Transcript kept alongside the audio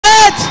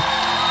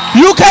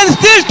You can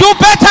still do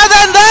better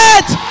than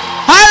that.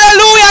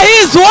 Hallelujah.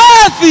 He's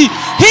worthy.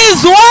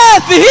 He's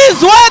worthy.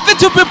 He's worthy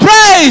to be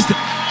praised.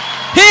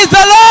 He's the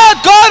Lord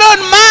God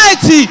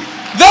Almighty,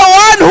 the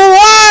one who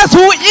was,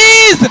 who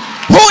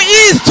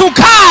is to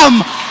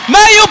come.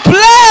 May you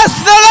bless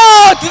the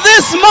Lord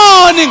this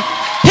morning.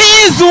 He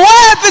is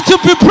worthy to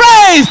be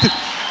praised.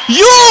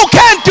 You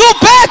can do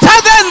better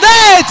than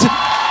that.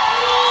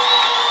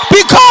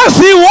 Because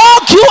he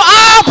woke you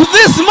up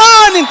this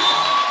morning,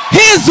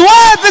 he is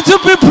worthy to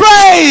be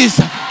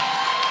praised.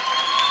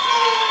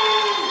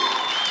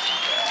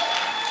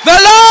 The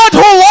Lord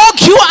who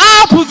woke you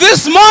up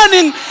this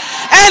morning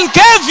and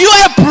gave you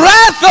a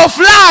breath of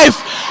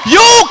life,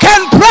 you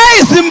can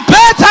praise him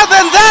better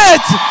than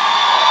that.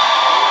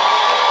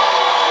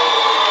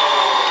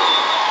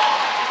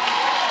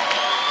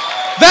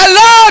 The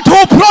Lord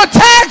who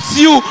protects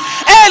you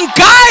and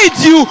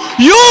guides you,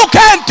 you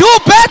can do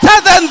better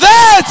than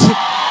that.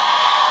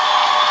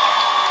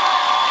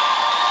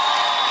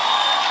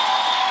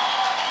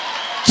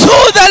 To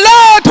the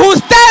Lord who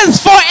stands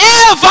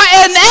forever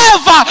and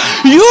ever,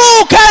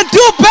 you can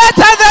do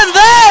better than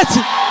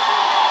that.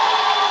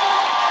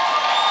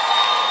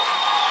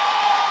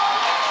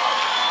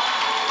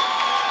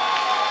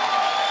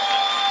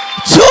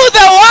 To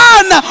the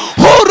one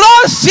who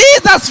rose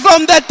Jesus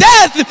from the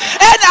dead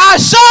and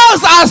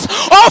assures us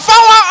of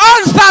our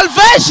own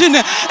salvation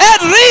and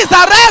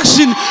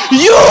resurrection,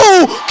 you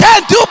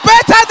can do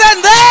better than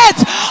that.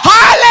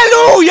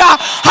 Hallelujah,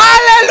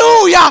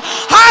 hallelujah,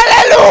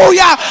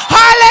 hallelujah,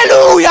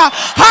 hallelujah,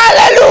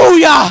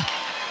 hallelujah.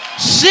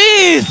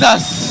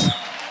 Jesus.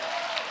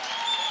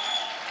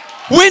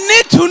 We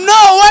need to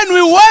know when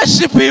we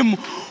worship him,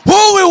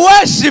 who we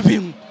worship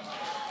him.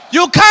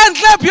 You can't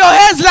clap your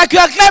hands like you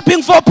are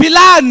clapping for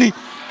Philani.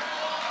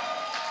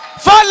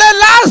 For the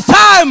last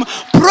time,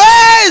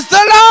 praise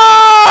the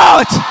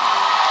Lord.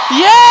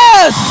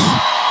 Yes.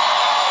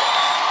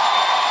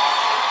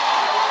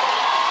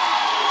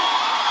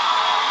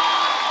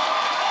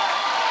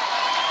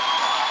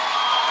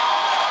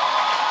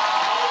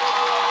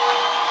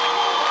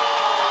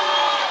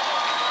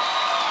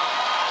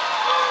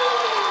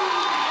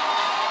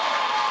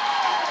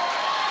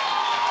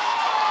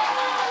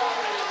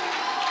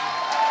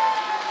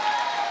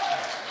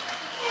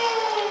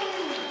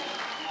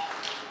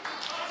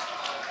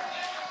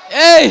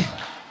 Hey,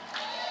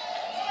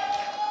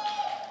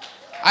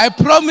 I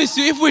promise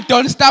you, if we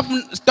don't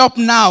stop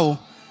now,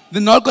 they're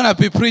not going to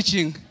be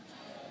preaching.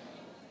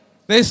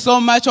 There's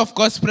so much of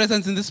God's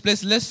presence in this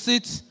place. Let's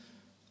sit.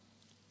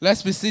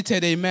 Let's be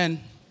seated.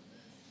 Amen.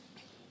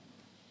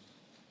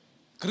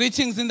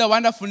 Greetings in the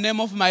wonderful name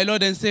of my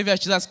Lord and Savior,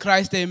 Jesus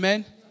Christ.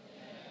 Amen.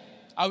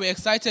 Are we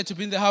excited to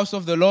be in the house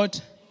of the Lord?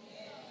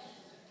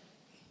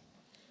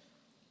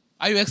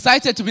 Are you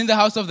excited to be in the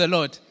house of the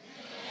Lord?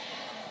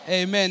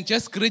 Amen.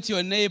 Just greet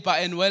your neighbor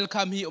and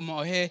welcome him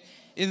or her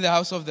in the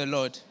house of the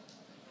Lord.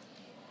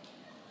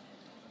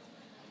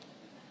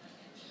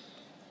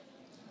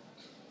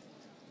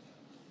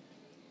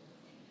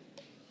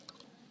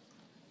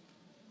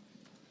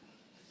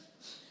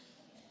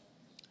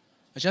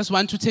 I just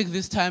want to take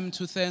this time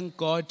to thank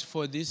God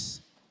for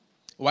this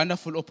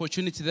wonderful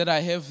opportunity that I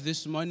have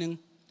this morning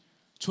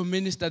to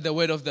minister the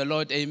word of the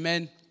Lord.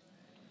 Amen.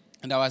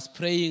 And I was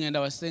praying and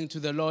I was saying to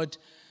the Lord,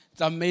 it's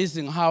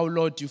amazing how,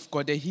 Lord, you've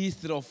got a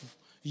history of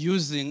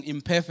using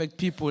imperfect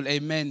people.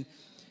 Amen.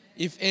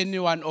 If any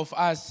one of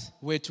us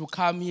were to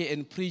come here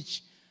and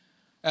preach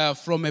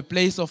from a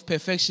place of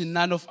perfection,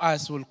 none of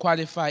us will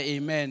qualify.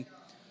 Amen.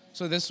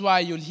 So that's why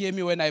you'll hear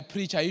me when I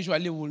preach. I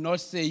usually will not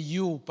say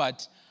you,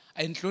 but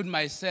I include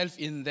myself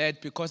in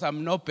that because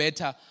I'm no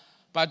better.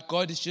 But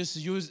God is just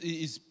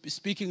is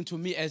speaking to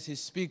me as he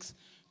speaks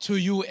to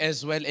you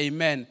as well.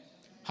 Amen.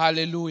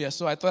 Hallelujah.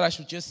 So I thought I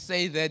should just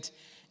say that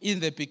in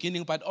the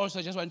beginning, but also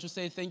I just want to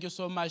say thank you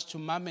so much to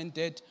Mom and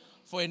Dad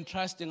for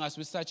entrusting us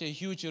with such a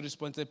huge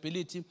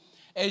responsibility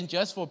and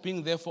just for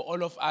being there for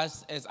all of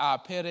us as our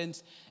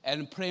parents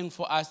and praying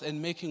for us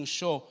and making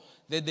sure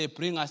that they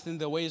bring us in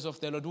the ways of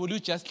the Lord. Will you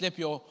just clap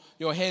your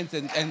hands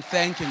and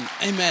thank him?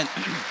 Amen.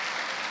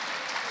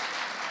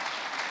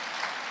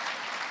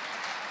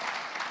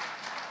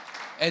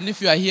 And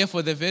if you are here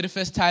for the very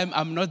first time,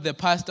 I'm not the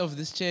pastor of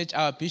this church.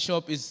 Our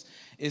bishop is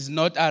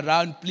not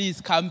around. Please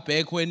come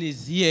back when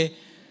he's here.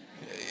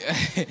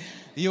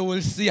 You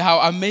will see how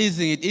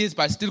amazing it is,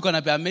 but still going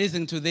to be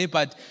amazing today.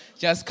 But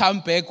just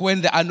come back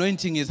when the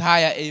anointing is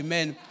higher.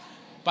 Amen.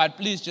 But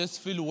please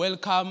just feel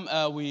welcome.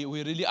 We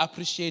really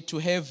appreciate to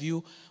have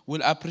you.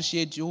 We'll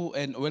appreciate you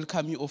and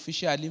welcome you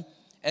officially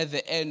at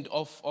the end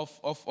of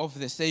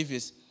the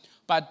service.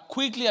 But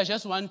quickly, I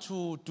just want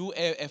to do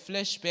a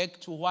flashback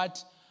to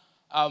what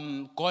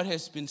God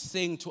has been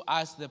saying to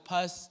us the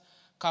past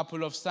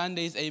couple of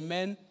Sundays.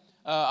 Amen.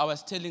 I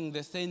was telling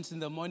the saints in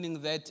the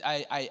morning that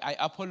I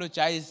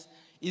apologize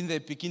in the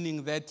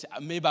beginning that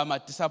maybe I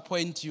might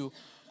disappoint you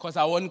because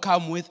I won't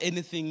come with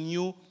anything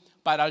new,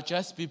 but I'll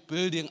just be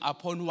building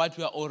upon what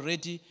we are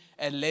already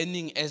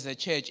learning as a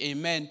church.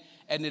 Amen.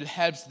 and it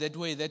helps that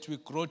way that we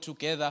grow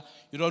together.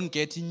 You don't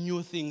get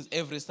new things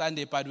every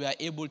Sunday, but we are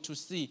able to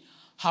see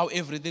how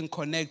everything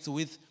connects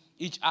with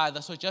each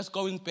other. So just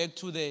going back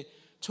to the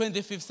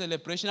 25th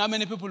celebration, how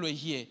many people were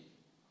here?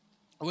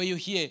 Were you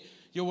here?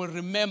 You will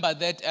remember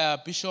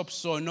that Bishop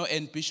Sono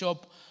and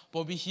Bishop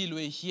Bobby Hill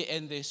were here,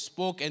 and they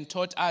spoke and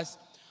taught us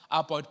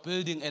about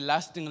building a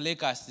lasting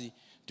legacy.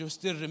 Do you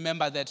still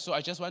remember that? So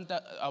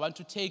I want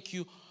to take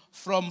you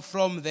from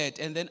that.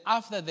 And then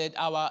after that,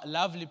 our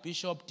lovely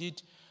bishop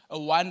did a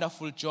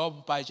wonderful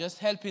job by just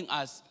helping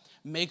us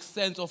make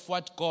sense of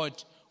what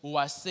God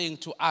was saying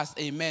to us.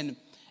 Amen.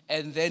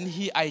 And then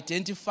he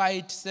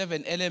identified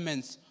 7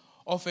 elements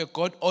of a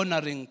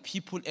God-honoring,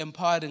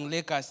 people-empowering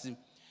legacy.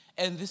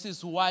 And this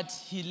is what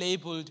he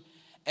labeled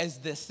as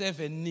the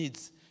 7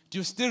 needs. Do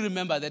you still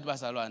remember that,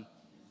 Basalwan?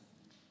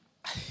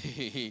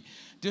 Do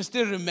you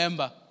still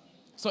remember?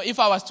 So if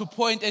I was to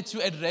point at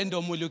you at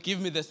random, will you give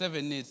me the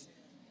 7 needs?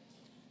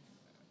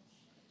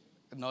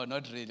 No,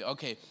 not really.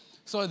 Okay.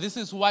 So this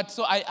is what,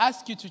 so I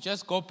ask you to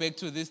just go back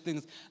to these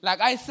things. Like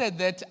I said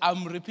that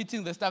I'm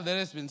repeating the stuff that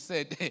has been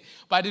said,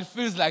 but it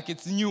feels like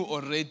it's new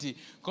already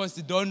because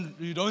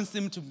you don't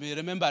seem to be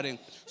remembering.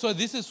 So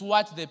this is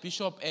what the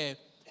bishop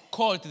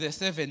called the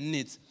 7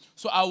 needs.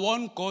 So I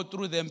won't go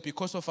through them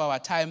because of our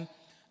time.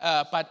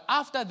 But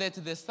after that,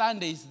 the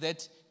Sundays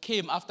that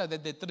came after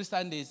that, the 3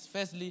 Sundays,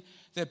 firstly,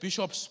 the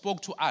bishop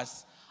spoke to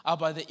us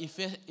about the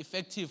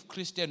effective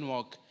Christian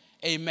walk.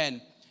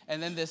 Amen.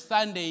 And then the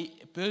Sunday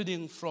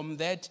building from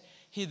that,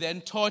 he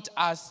then taught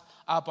us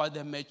about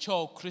the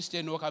mature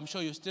Christian walk. I'm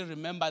sure you still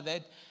remember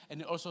that. And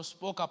he also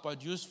spoke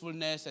about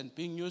usefulness and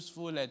being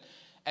useful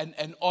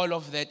and all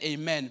of that.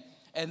 Amen.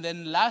 And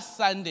then last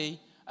Sunday,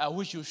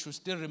 which you should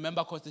still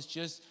remember because it's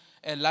just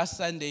last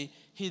Sunday,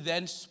 he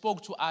then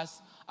spoke to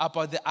us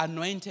about the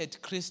anointed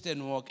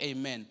Christian walk.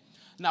 Amen.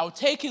 Now,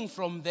 taking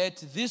from that,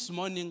 this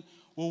morning,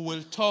 we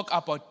will talk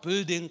about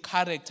building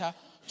character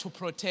to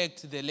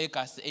protect the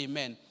legacy.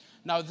 Amen.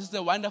 Now, this is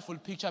a wonderful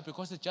picture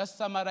because it just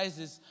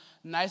summarizes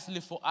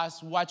nicely for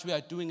us what we are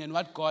doing and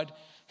what God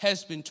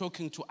has been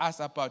talking to us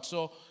about.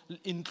 So,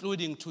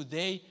 including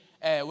today,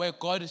 where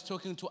God is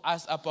talking to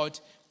us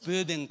about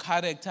building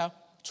character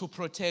to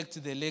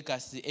protect the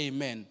legacy.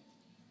 Amen.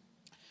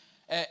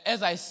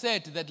 As I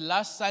said, that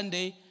last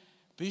Sunday,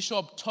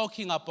 Bishop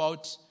talking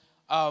about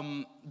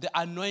the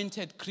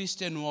anointed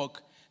Christian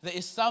walk, there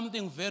is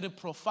something very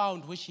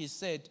profound which he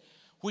said,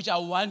 which I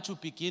want to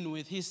begin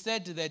with. He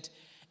said that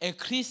a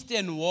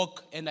Christian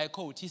walk, and I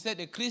quote, he said,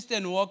 a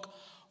Christian walk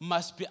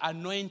must be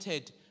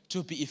anointed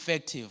to be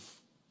effective.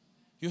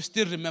 You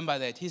still remember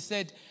that? He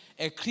said,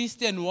 a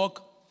Christian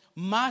walk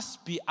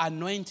must be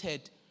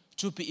anointed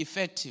to be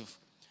effective.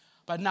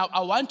 But now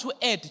I want to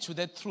add to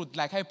that truth,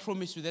 like I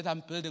promised you that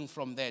I'm building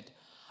from that.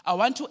 I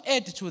want to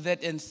add to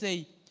that and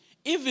say,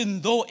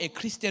 even though a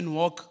Christian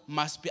walk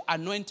must be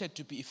anointed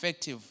to be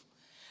effective,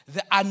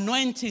 the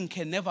anointing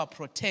can never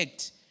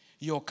protect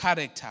your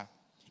character.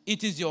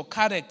 It is your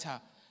character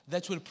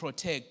that will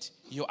protect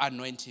your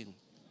anointing.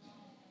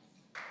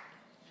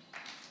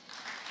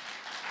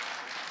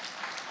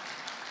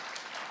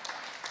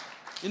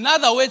 In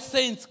other words,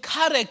 saints,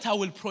 character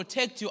will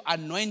protect your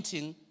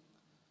anointing,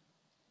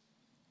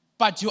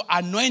 but your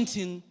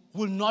anointing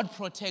will not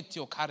protect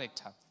your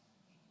character.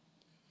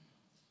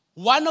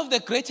 One of the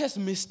greatest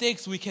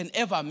mistakes we can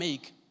ever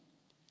make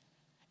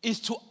is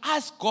to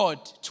ask God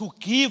to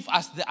give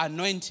us the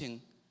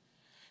anointing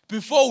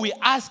before we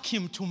ask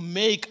him to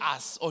make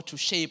us or to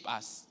shape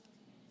us.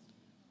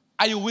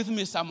 Are you with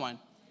me, someone?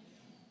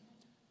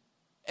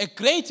 A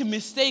great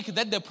mistake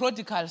that the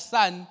prodigal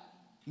son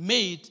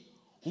made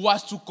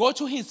was to go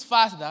to his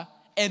father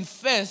and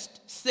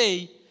first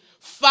say,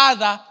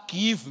 Father,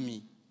 give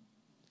me.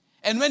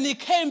 And when he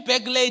came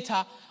back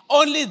later,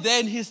 only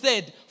then he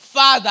said,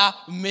 Father,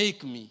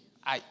 make me.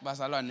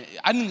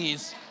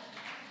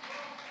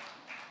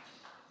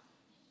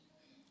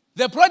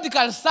 The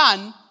prodigal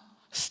son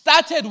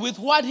started with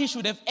what he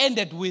should have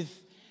ended with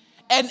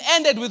and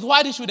ended with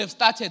what he should have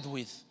started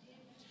with.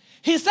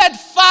 He said,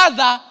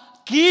 Father,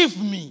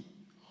 give me.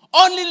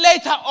 Only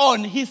later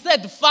on, he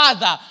said,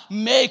 Father,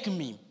 make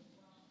me.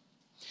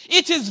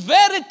 It is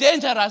very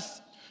dangerous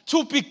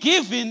to be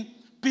given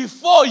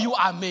before you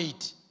are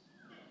made.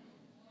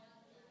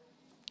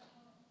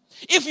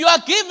 If you are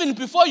given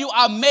before you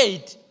are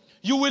made,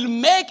 you will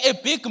make a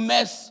big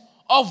mess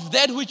of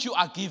that which you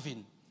are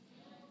given.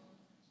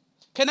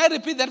 Can I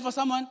repeat that for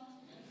someone?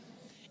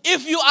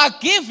 If you are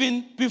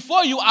given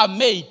before you are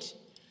made,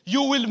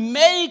 you will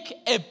make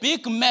a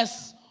big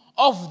mess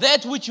of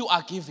that which you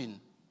are given.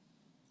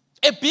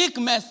 A big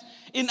mess.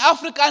 In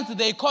Afrikaans,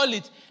 they call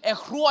it a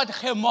groot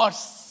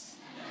gemors.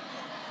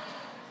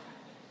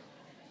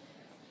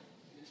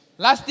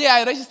 Last year,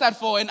 I registered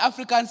for an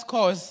Afrikaans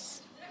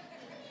course.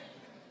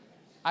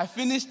 I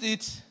finished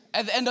it.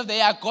 At the end of the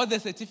year, I got the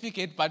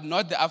certificate, but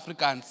not the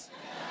Afrikaans.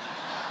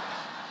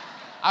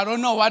 I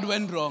don't know what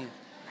went wrong.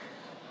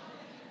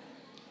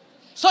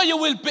 So you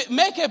will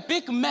make a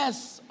big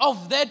mess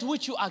of that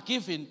which you are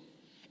given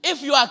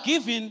if you are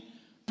given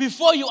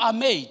before you are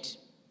made.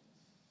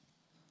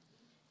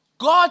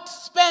 God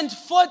spent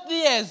 40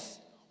 years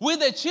with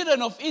the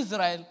children of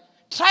Israel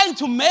trying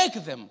to make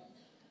them.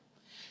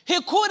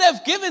 He could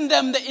have given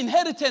them the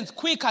inheritance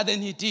quicker than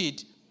he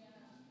did.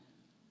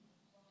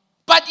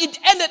 But it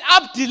ended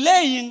up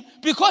delaying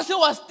because he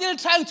was still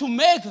trying to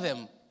make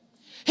them.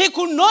 He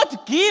could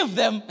not give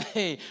them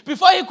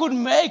before he could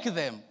make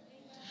them.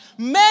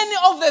 Many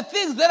of the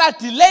things that are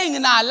delaying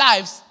in our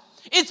lives,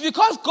 it's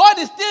because God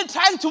is still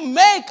trying to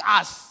make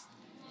us.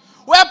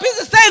 We are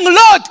busy saying,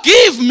 Lord,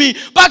 give me.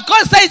 But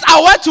God says, I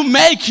want to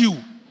make you.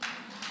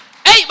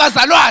 Hey,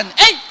 bazalwane.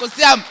 Hey,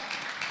 Nkosi yami.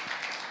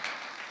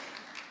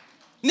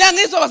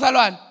 Niyangizwa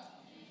bazalwane.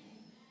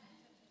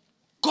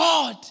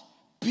 God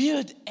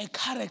build a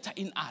character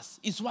in us,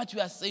 is what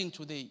we are saying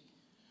today.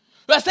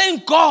 We are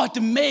saying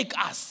God make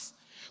us.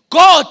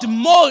 God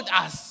mold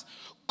us.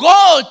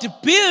 God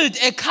build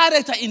a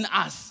character in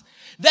us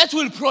that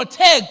will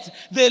protect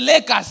the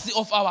legacy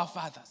of our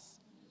fathers.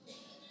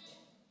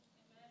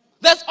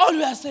 That's all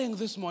we are saying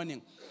this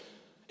morning.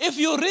 If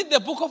you read the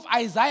book of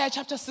Isaiah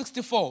chapter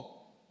 64,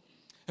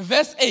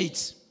 verse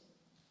 8,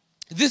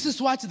 this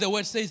is what the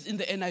word says in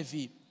the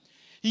NIV.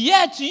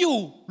 Yet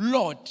you,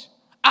 Lord,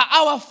 are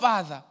our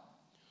Father.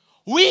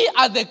 We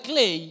are the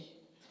clay,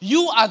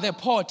 you are the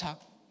potter.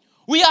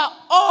 We are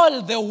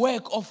all the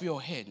work of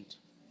your hand.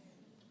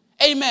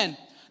 Amen.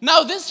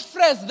 Now this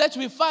phrase that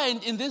we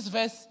find in this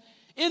verse,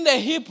 in the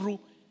Hebrew,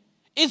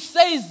 it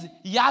says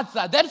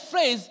yatza. That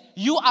phrase,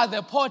 you are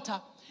the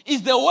potter,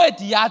 is the word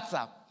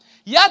yatza.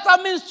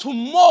 Yatza means to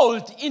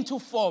mold into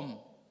form.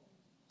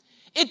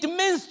 It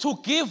means to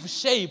give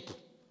shape.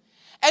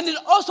 And it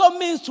also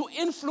means to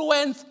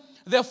influence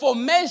the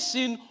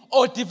formation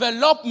or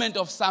development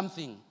of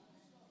something.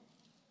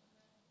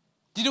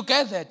 Did you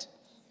get that?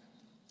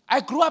 I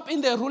grew up in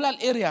the rural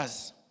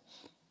areas.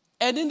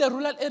 And in the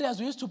rural areas,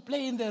 we used to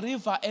play in the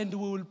river and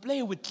we will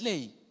play with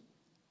clay.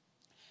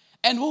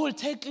 And we will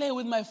take clay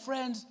with my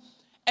friends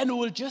and we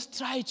will just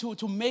try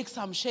to make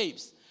some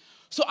shapes.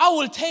 So I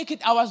will take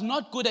it. I was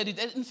not good at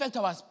it. In fact,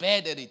 I was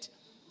bad at it.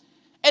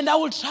 And I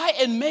will try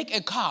and make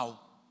a cow.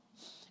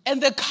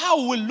 And the cow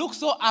will look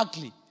so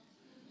ugly.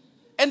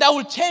 And I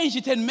will change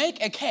it and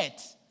make a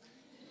cat.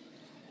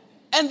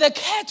 And the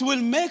cat will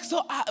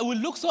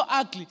look so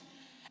ugly.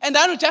 And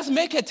I will just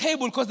make a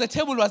table because the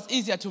table was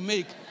easier to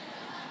make.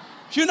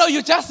 You know,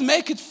 you just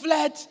make it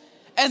flat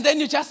and then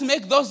you just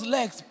make those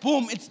legs.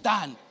 Boom, it's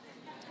done.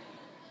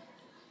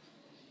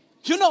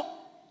 You know,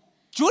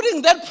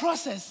 during that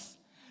process,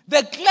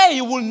 the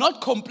clay will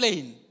not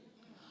complain.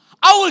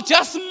 I will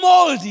just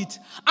mold it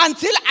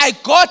until I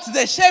got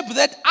the shape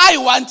that I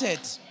wanted.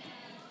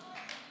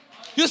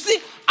 You see,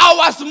 I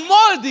was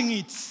molding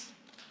it.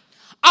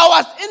 I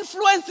was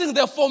influencing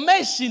the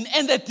formation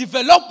and the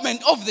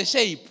development of the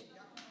shape.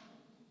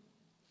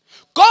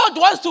 God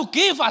wants to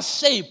give us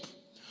shape.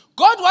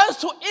 God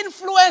wants to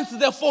influence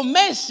the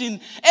formation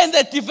and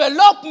the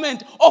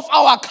development of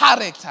our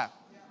character.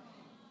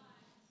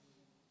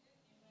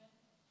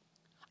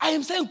 I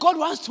am saying God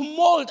wants to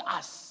mold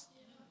us.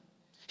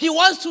 He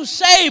wants to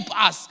shape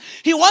us.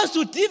 He wants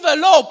to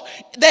develop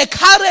the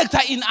character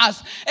in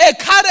us. A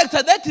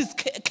character that is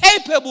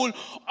capable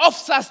of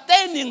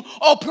sustaining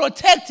or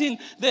protecting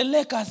the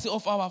legacy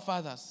of our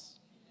fathers.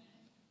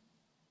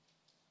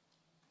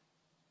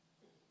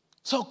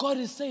 So God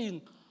is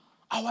saying,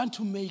 I want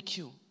to make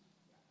you.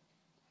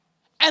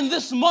 And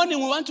this morning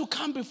we want to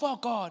come before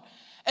God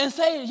and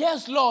say,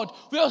 yes, Lord,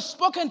 we have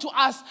spoken to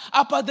us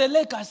about the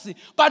legacy,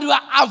 but we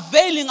are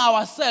availing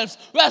ourselves.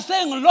 We are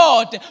saying,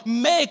 Lord,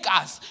 make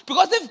us.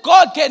 Because if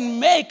God can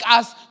make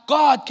us,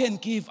 God can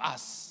give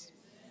us.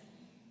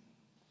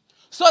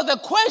 So the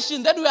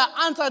question that we are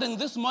answering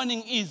this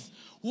morning is,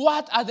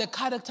 what are the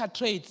character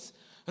traits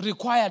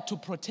required to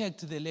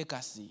protect the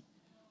legacy?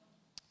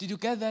 Did you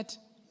get that?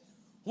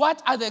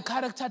 What are the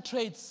character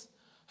traits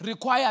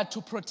required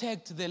to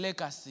protect the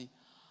legacy?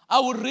 I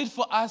will read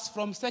for us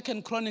from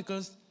 2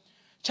 Chronicles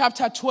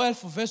chapter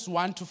 12, verse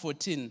 1 to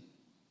 14.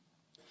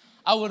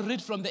 I will read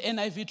from the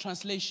NIV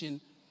translation,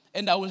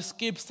 and I will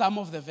skip some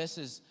of the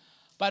verses.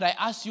 But I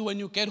ask you, when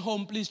you get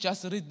home, please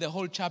just read the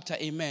whole chapter.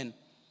 Amen.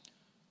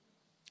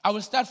 I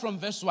will start from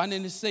verse 1,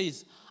 and it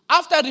says,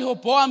 after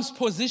Rehoboam's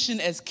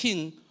position as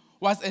king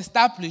was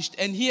established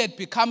and he had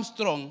become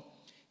strong,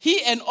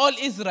 he and all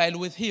Israel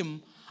with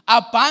him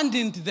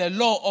abandoned the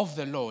law of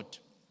the Lord.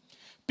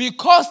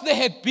 Because they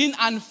had been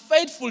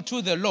unfaithful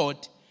to the Lord,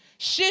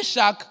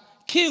 Shishak,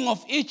 king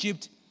of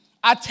Egypt,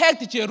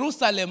 attacked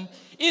Jerusalem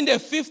in the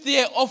 5th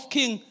year of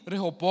King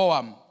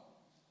Rehoboam.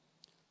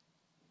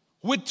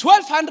 With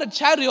 1,200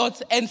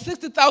 chariots and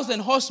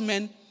 60,000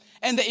 horsemen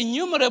and the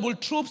innumerable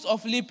troops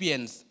of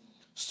Libyans,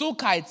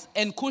 Sukkites,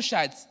 and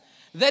Cushites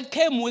that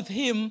came with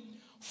him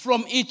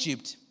from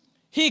Egypt,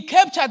 he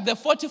captured the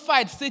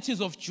fortified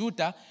cities of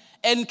Judah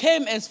and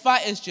came as far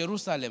as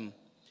Jerusalem.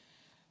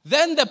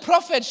 Then the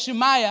prophet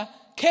Shemaiah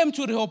came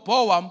to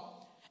Rehoboam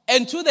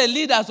and to the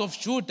leaders of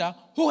Judah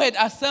who had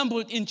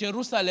assembled in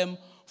Jerusalem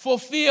for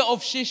fear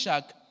of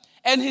Shishak.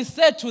 And he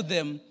said to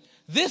them,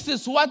 this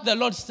is what the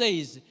Lord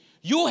says.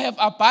 You have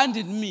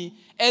abandoned me,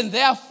 and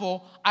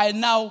therefore I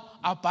now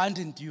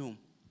abandoned you.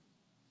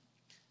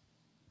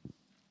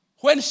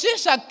 When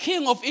Shishak,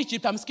 king of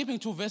Egypt, I'm skipping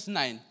to verse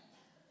 9.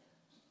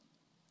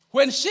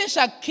 When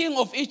Shishak, king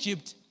of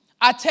Egypt,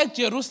 attacked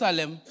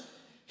Jerusalem,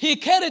 he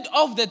carried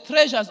off the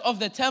treasures of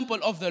the temple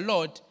of the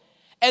Lord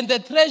and the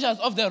treasures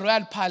of the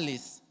royal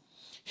palace.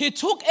 He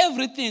took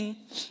everything,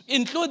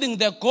 including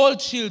the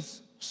gold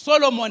shields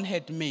Solomon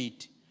had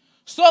made.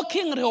 So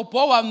King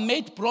Rehoboam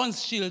made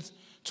bronze shields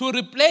to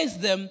replace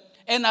them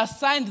and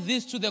assigned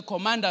these to the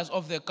commanders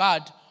of the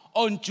guard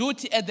on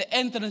duty at the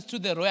entrance to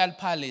the royal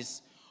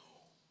palace.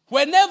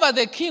 Whenever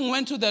the king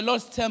went to the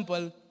Lord's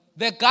temple,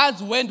 the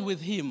guards went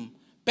with him,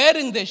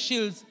 bearing the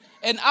shields,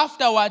 and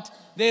afterward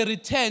they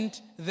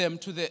returned them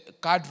to the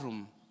guard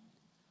room.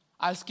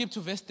 I'll skip to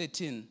verse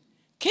 13.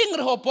 King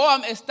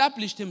Rehoboam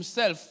established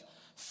himself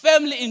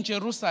firmly in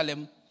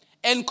Jerusalem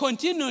and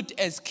continued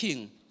as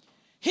king.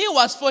 He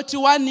was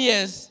 41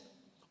 years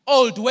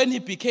old when he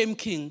became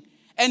king,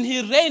 and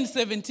he reigned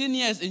 17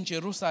 years in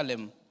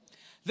Jerusalem,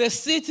 the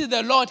city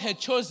the Lord had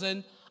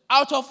chosen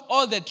out of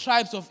all the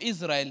tribes of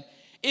Israel,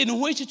 in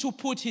which to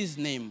put his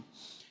name.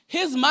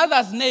 His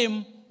mother's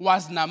name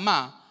was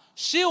Ramah.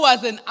 She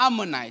was an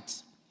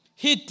Ammonite.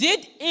 He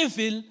did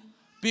evil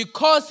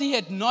because he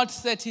had not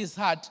set his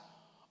heart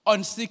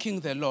on seeking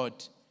the Lord.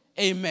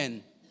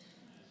 Amen.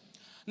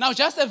 Now,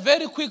 just a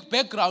very quick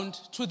background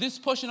to this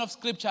portion of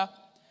scripture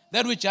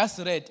that we just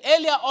read.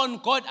 Earlier on,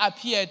 God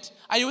appeared.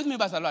 Are you with me,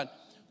 Bazalwan?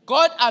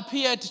 God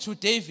appeared to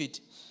David,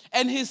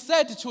 and he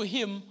said to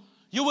him,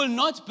 "You will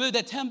not build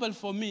a temple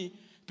for me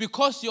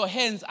because your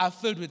hands are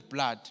filled with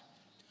blood."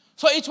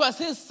 So it was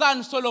his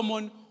son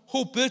Solomon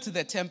who built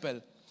the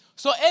temple.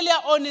 So earlier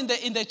on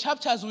in the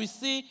chapters, we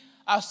see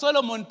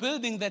Solomon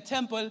building the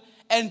temple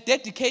and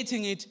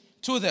dedicating it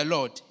to the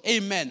Lord.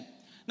 Amen.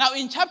 Now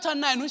in chapter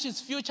 9, which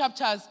is few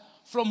chapters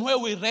from where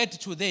we read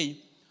today,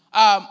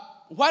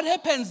 what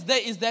happens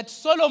there is that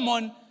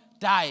Solomon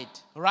died,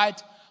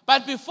 right?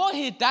 But before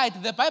he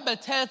died, the Bible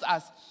tells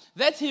us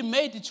that he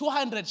made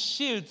 200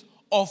 shields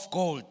of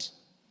gold.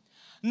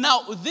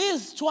 Now,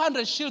 these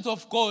 200 shields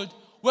of gold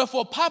were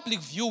for public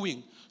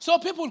viewing. So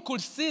people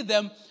could see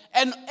them,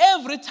 and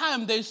every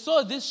time they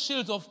saw these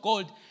shields of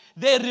gold,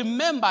 they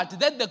remembered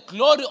that the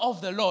glory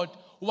of the Lord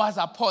was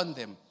upon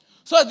them.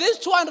 So these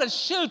 200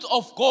 shields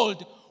of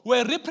gold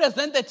were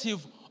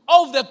representative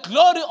of the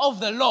glory of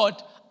the Lord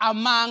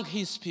among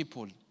his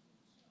people.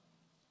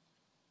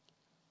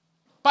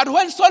 But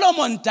when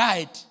Solomon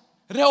died,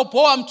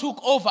 Rehoboam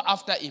took over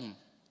after him.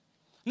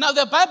 Now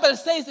the Bible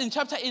says in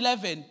chapter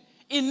 11,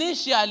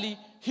 initially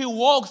he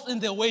walks in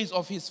the ways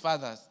of his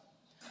fathers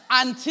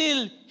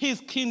until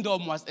his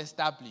kingdom was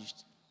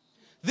established.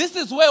 This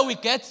is where we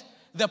get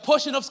the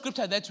portion of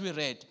scripture that we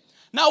read.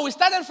 Now we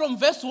started from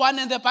verse 1,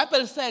 and the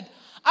Bible said,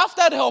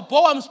 after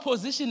Rehoboam's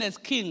position as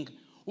king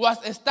was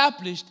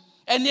established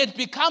and he had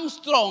become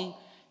strong,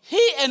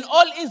 he and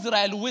all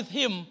Israel with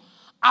him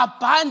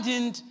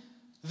abandoned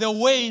the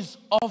ways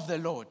of the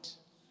Lord.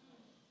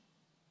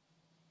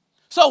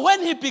 So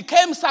when he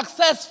became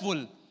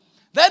successful,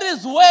 that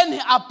is when he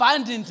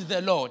abandoned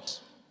the Lord.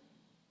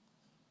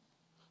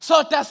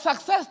 So does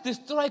success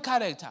destroy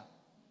character?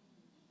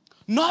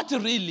 Not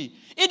really.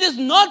 It is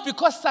not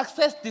because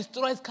success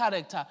destroys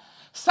character.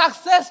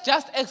 Success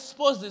just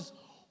exposes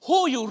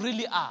who you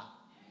really are.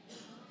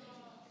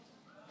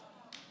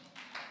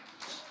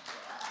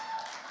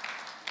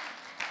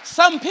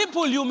 Some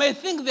people, you may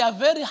think they are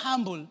very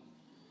humble.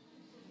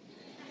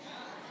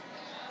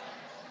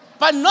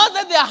 But not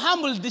that they are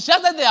humble, it's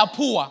just that they are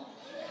poor.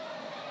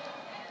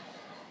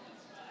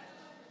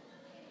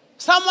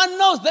 Someone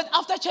knows that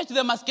after church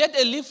they must get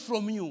a lift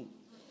from you.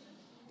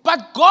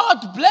 But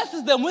God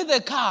blesses them with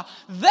a car.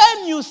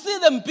 Then you see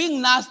them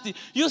being nasty.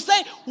 You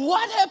say,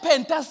 what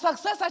happened? Does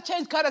success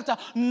change character?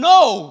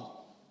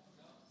 No.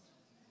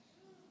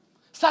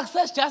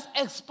 Success just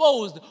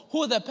exposed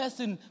who the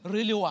person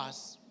really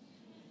was.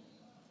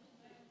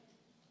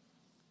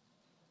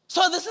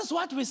 So this is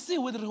what we see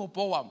with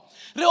Rehoboam.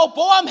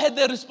 Rehoboam had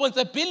the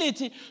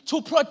responsibility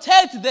to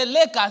protect the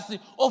legacy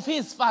of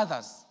his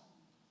fathers.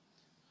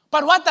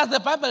 But what does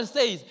the Bible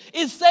say?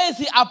 It says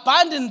he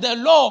abandoned the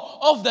law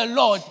of the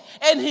Lord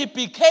and he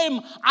became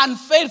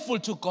unfaithful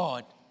to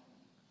God.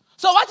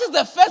 So what is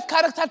the first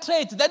character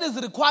trait that is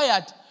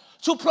required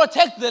to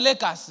protect the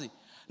legacy?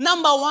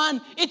 Number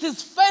one, it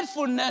is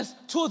faithfulness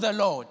to the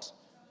Lord.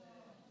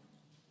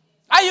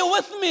 Are you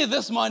with me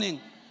this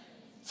morning?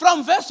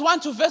 From verse 1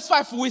 to verse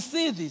 5, we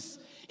see this.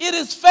 It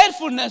is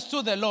faithfulness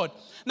to the Lord.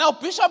 Now,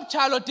 Bishop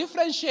Charlo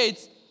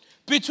differentiates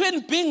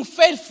between being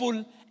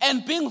faithful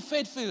and being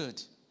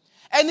faith-filled.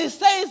 And he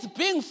says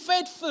being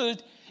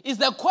faith-filled is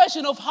the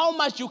question of how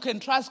much you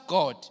can trust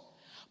God.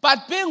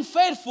 But being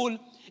faithful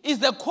is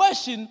the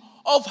question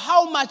of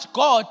how much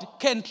God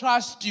can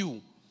trust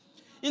you.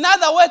 In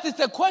other words, it's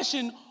a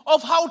question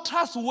of how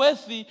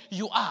trustworthy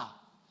you are.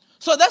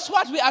 So that's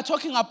what we are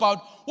talking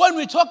about when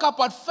we talk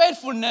about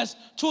faithfulness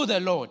to the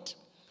Lord.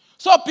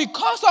 So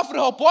because of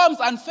Rehoboam's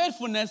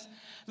unfaithfulness,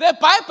 the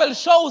Bible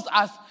shows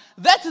us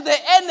that the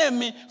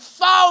enemy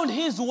found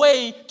his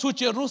way to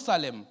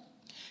Jerusalem.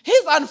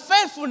 His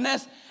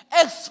unfaithfulness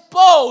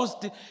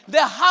exposed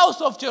the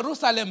house of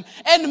Jerusalem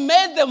and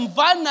made them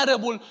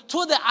vulnerable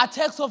to the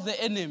attacks of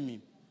the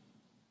enemy.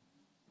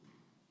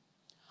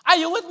 Are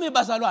you with me,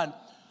 Bazalwan?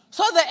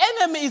 So the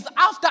enemy is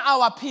after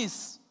our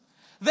peace.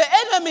 The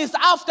enemy is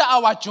after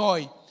our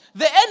joy.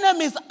 The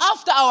enemy is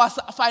after our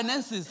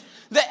finances.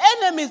 The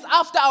enemy is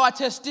after our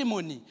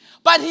testimony.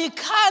 But he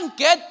can't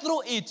get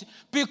through it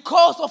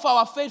because of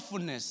our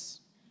faithfulness.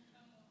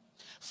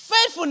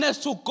 Faithfulness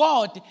to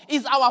God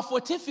is our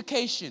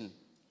fortification.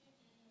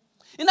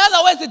 In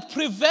other words, it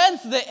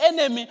prevents the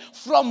enemy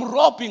from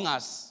robbing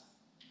us.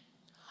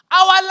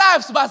 Our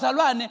lives,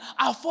 Bazalwane,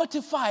 are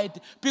fortified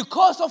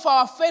because of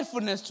our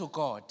faithfulness to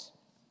God.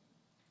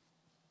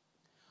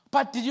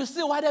 But did you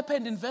see what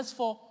happened in verse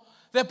 4?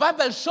 The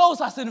Bible shows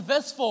us in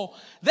verse 4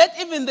 that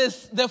even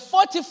the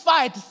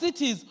fortified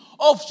cities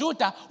of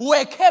Judah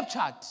were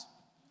captured.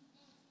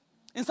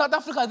 In South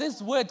Africa,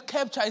 this word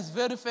capture is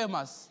very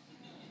famous.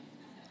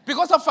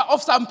 Because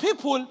of some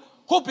people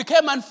who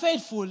became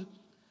unfaithful,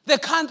 the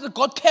country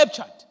got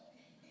captured.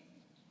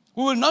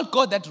 We will not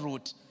go that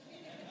route.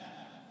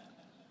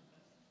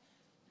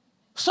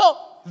 So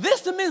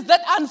this means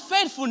that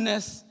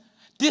unfaithfulness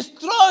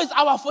destroys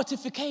our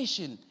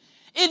fortification.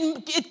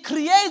 It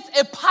creates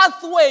a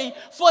pathway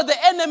for the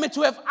enemy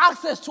to have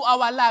access to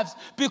our lives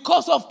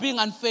because of being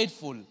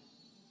unfaithful.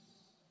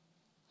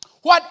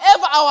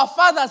 Whatever our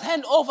fathers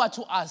hand over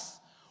to us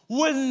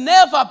will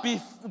never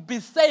be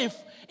safe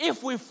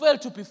if we fail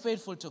to be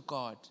faithful to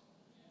God.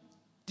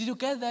 Did you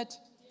get that?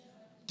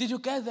 Did you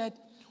get that?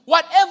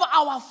 Whatever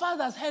our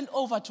fathers hand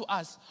over to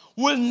us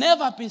will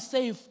never be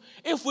safe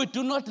if we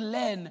do not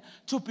learn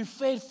to be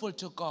faithful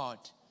to God.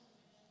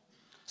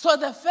 So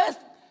the first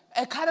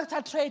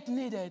character trait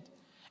needed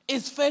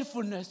is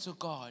faithfulness to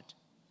God.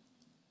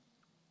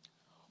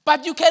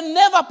 But you can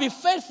never be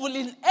faithful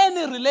in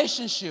any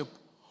relationship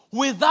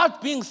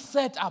without being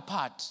set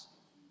apart.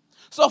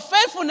 So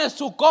faithfulness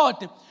to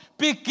God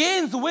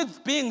begins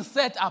with being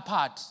set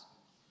apart.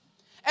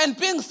 And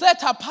being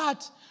set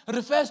apart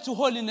refers to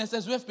holiness,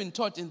 as we have been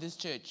taught in this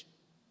church.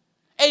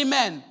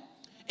 Amen.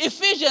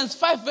 Ephesians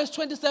 5 verse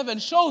 27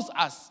 shows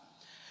us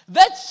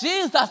that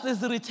Jesus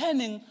is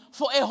returning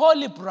for a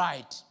holy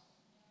bride.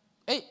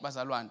 Hey,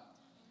 Bazalwan.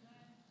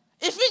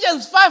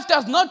 Ephesians 5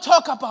 does not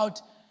talk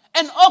about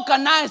an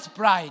organized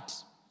bride.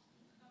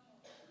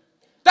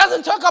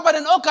 Doesn't talk about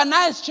an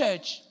organized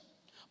church.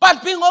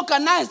 But being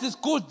organized is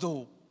good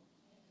though.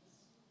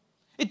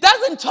 It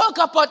doesn't talk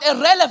about a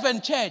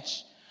relevant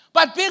church.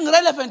 But being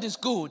relevant is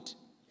good.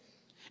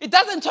 It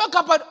doesn't talk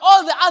about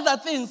all the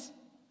other things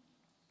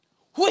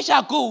which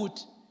are good.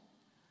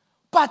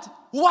 But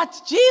what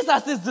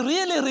Jesus is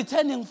really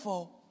returning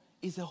for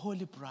is a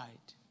holy bride.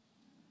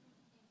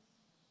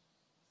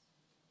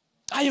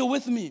 Are you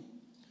with me?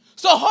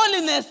 So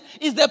holiness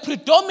is the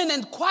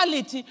predominant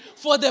quality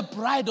for the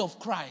bride of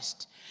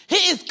Christ. He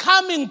is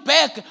coming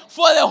back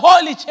for the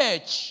holy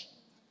church.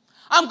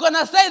 I'm going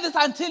to say this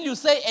until you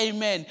say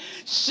amen.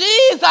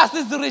 Jesus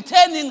is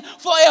returning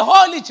for a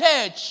holy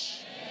church.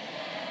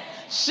 Amen.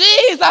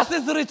 Jesus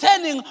is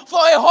returning for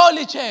a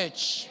holy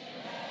church.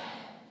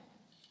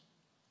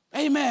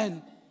 Amen.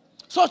 Amen.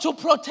 So to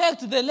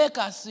protect the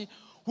legacy,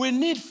 we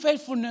need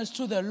faithfulness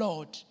to the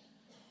Lord.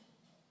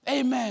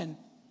 Amen.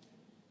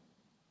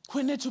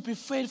 We need to be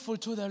faithful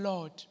to the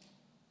Lord.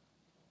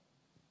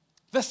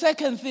 The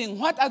second thing,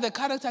 what are the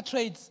character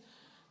traits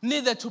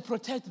needed to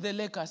protect the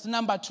legacy?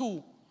 Number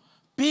 2,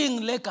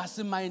 being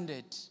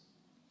legacy-minded.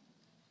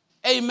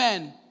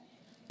 Amen.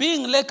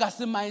 Being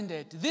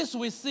legacy-minded. This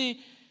we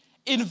see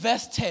in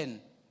verse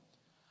 10.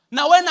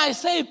 Now when I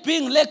say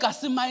being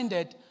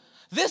legacy-minded,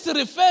 this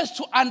refers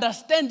to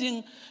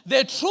understanding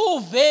the true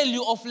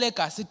value of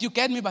legacy. Do you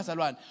get me,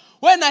 Bazalwan?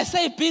 When I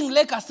say being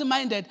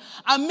legacy-minded,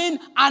 I mean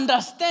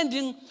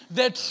understanding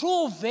the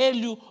true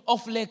value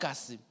of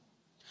legacy.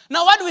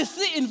 Now what we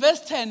see in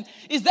verse 10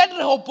 is that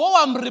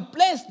Rehoboam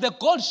replaced the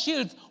gold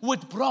shields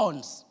with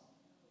bronze.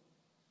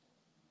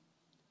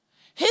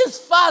 His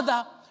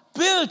father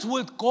built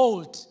with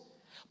gold,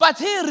 but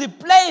he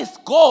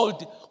replaced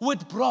gold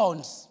with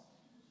bronze.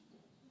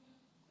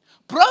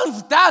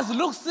 Bronze does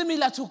look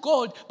similar to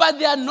gold, but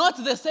they are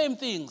not the same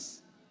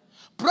things.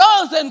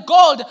 Bronze and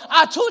gold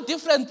are two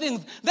different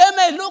things. They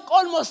may look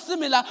almost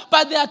similar,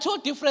 but they are two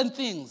different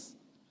things.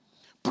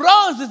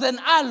 Bronze is an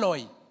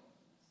alloy.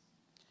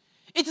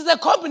 It is a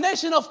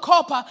combination of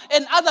copper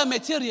and other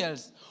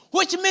materials,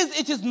 which means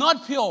it is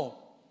not pure.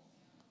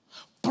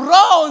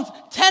 Bronze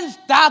turns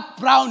dark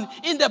brown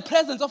in the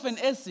presence of an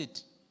acid.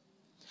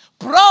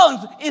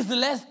 Bronze is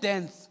less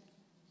dense.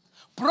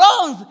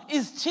 Bronze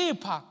is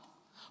cheaper.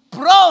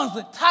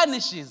 Bronze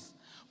tarnishes.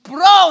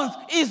 Bronze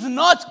is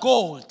not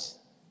gold.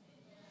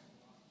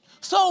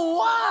 So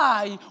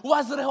why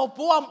was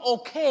Rehoboam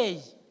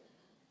okay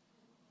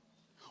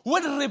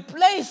with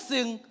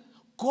replacing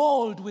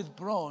gold with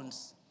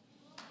bronze?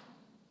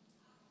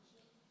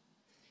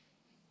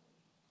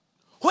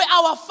 Where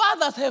our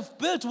fathers have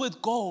built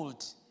with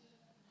gold,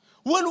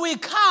 will we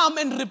come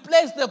and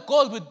replace the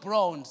gold with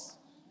bronze?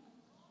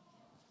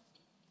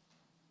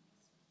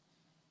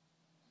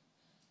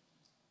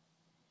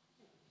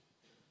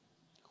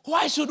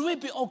 Why should we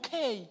be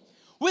okay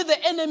with the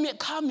enemy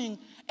coming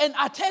and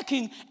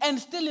attacking and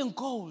stealing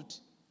gold?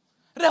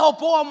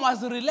 Rehoboam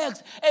was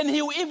relaxed, and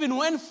he even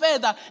went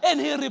further and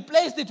he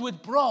replaced it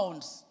with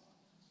bronze.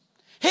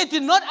 He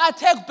did not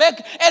attack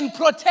back and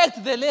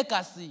protect the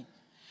legacy.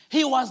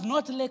 He was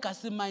not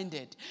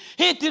legacy-minded.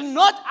 He did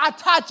not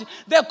attach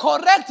the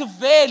correct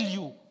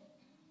value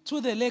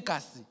to the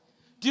legacy.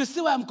 Do you see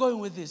where I'm going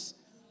with this?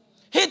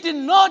 He did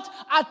not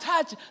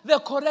attach the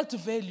correct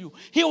value.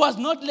 He was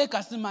not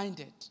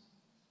legacy-minded.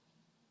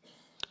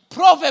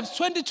 Proverbs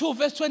 22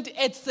 verse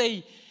 28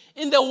 say,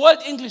 in the World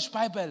English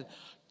Bible,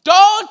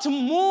 don't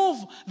move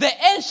the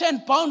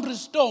ancient boundary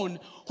stone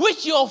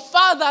which your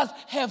fathers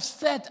have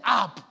set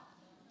up.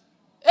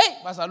 Hey,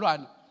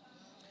 bazalwane.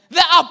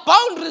 There are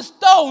boundary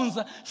stones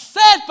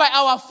set by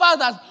our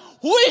fathers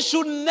which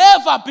should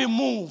never be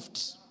moved.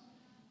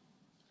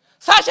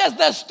 Such as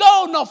the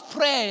stone of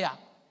prayer,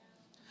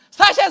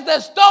 such as the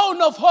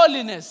stone of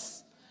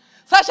holiness,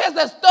 such as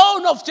the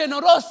stone of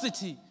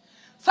generosity,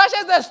 such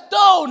as the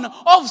stone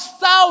of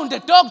sound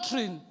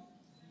doctrine.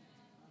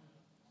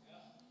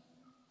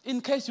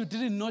 In case you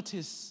didn't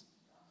notice,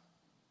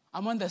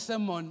 I'm on the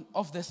sermon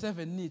of the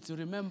 7 needs. You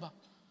remember?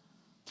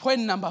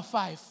 Point number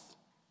 5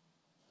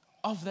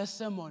 of the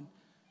sermon,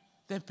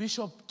 the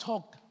bishop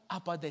talked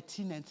about the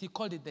tenants. He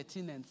called it the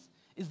tenants.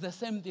 It's the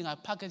same thing. I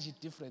package it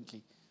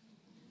differently.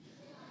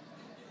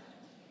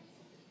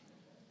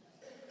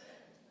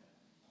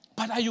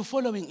 But are you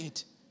following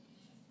it?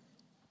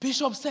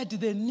 Bishop said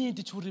they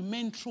need to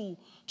remain true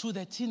to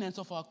the tenets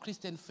of our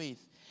Christian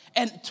faith.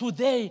 And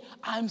today,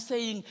 I'm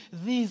saying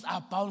these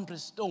are boundary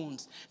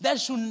stones that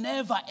should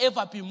never,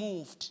 ever be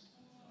moved.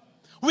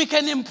 We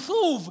can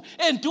improve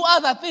and do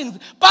other things,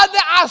 but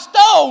there are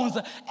stones,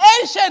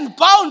 ancient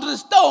boundary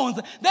stones,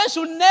 that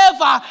should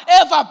never,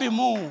 ever be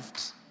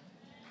moved.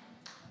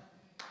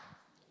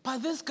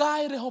 But this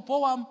guy,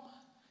 Rehoboam,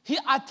 he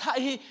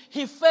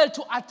failed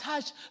to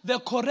attach the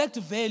correct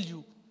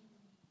value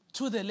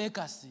to the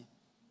legacy.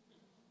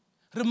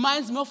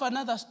 Reminds me of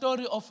another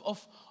story of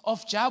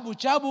Jabu.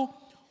 Jabu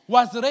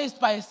was raised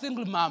by a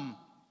single mom.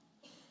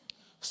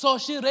 So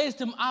she raised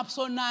him up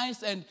so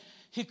nice, and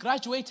he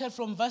graduated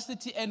from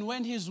varsity and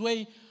went his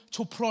way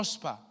to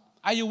prosper.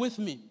 Are you with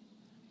me?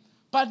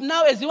 But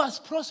now as he was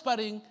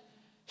prospering,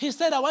 he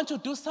said, I want to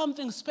do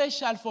something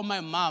special for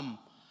my mom,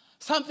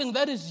 something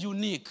that is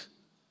unique.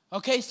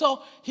 Okay,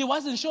 so he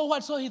wasn't sure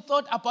what, so he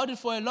thought about it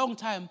for a long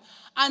time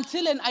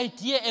until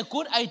a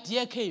good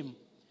idea came.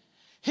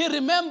 He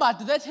remembered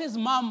that his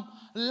mom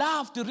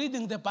loved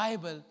reading the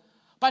Bible,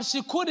 but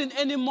she couldn't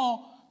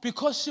anymore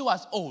because she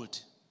was old.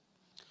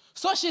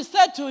 So he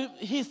said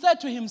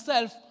to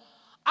himself,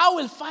 I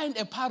will find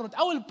a parrot,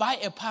 I will buy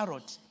a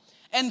parrot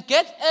and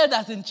get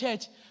elders in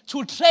church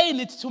to train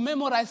it to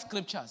memorize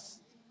scriptures.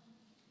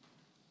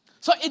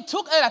 So it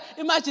took,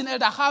 imagine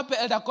Elder Harper,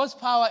 Elder God's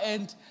Power,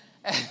 and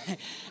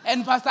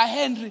Pastor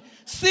Henry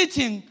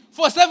sitting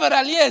for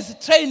several years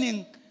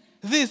training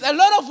this. A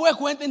lot of work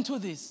went into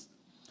this.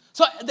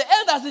 So the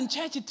elders in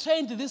church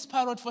trained this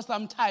parrot for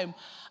some time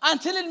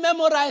until it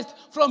memorized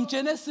from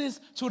Genesis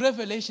to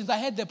Revelations. I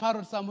had the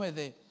parrot somewhere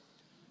there.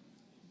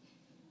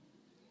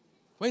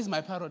 Where's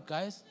my parrot,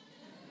 guys?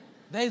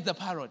 There is the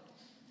parrot.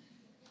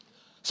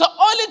 So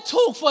all it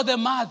took for the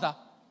mother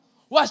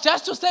was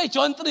just to say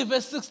John 3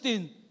 verse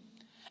 16.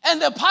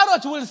 And the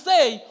parrot will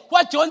say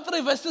what John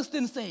 3 verse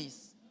 16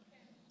 says.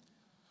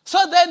 So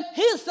then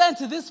he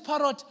sent this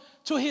parrot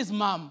to his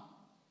mom.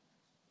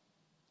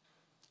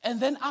 And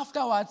then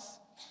afterwards,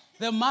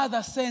 the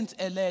mother sent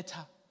a letter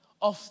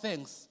of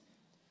thanks.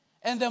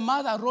 And the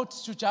mother wrote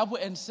to Jabu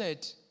and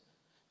said,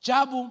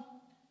 Jabu,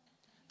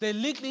 the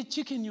little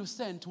chicken you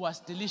sent was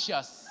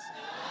delicious.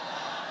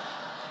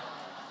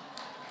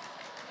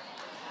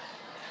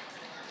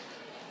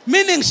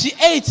 Meaning she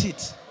ate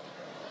it.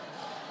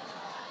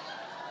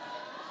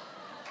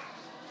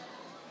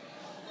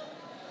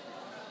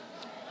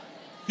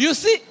 You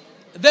see,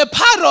 the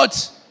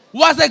parrot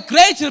was a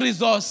great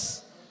resource.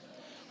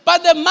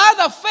 But the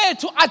mother failed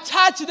to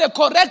attach the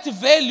correct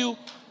value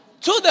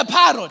to the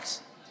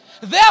parrot.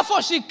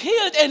 Therefore, she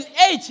killed and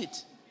ate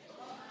it.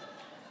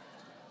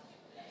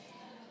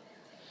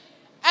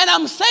 And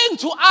I'm saying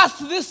to us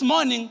this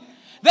morning,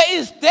 there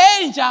is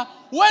danger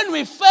when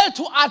we fail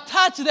to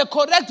attach the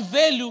correct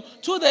value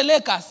to the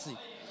legacy.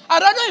 I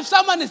don't know if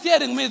someone is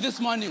hearing me this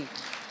morning.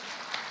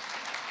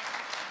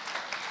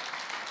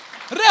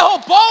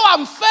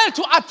 Rehoboam failed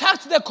to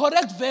attach the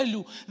correct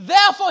value.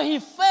 Therefore, he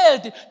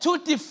failed to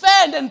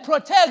defend and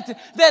protect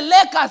the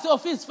legacy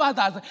of his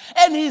fathers.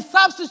 And he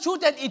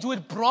substituted it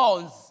with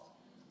bronze.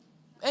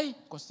 Hey,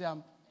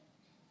 Kosiam.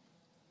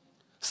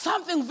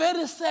 Something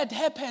very sad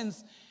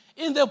happens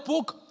in the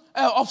book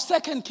of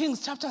 2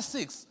 Kings chapter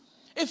 6.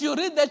 If you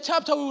read that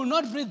chapter, we will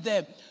not read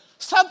there.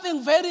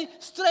 Something very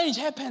strange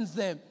happens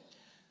there.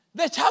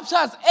 The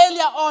chapters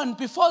earlier on,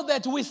 before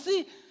that, we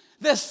see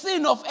the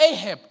sin of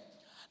Ahab.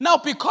 Now,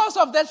 because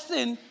of that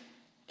sin,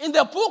 in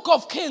the book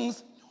of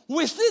Kings,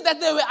 we see that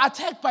they were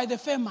attacked by the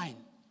famine.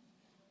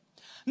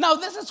 Now,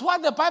 this is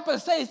what the Bible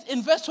says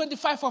in verse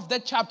 25 of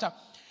that chapter.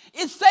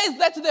 It says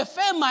that the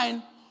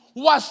famine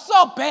was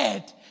so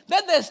bad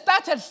that they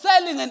started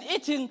selling and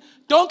eating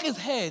donkeys'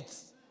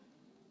 heads.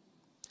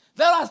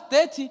 That was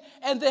dirty,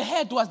 and the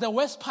head was the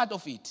worst part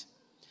of it.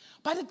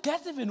 But it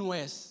gets even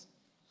worse.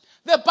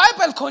 The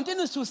Bible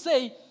continues to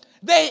say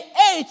they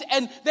ate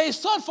and they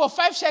sold for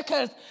 5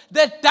 shekels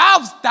the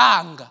dove's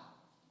dung.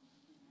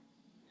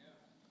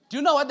 Do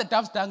you know what the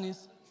dove's dung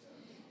is?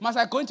 Must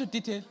I go into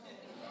detail?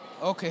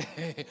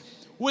 Okay.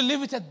 We'll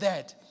leave it at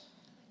that.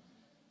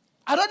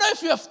 I don't know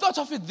if you have thought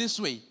of it this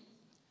way.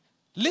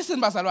 Listen,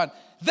 Bazalwan.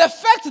 The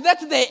fact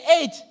that they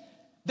ate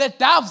the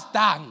dove's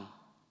dung,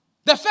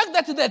 the fact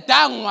that the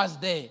dung was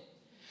there,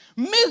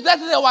 means that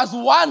there was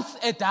once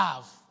a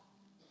dove.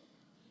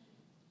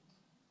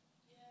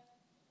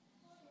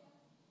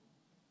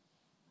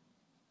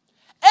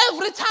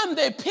 Every time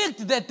they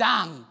picked the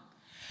dung,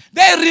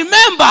 they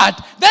remembered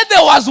that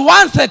there was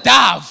once a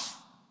dove.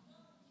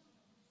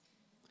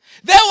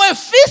 They were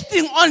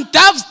feasting on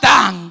dove's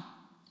dung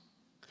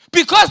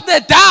because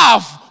the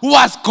dove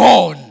was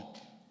gone.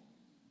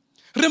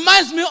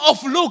 Reminds me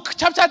of Luke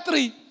chapter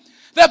 3.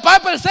 The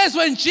Bible says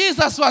when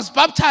Jesus was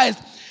baptized,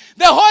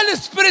 the Holy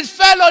Spirit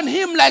fell on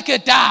him like a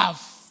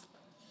dove.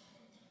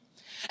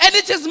 And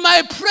it is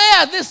my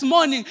prayer this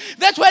morning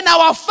that when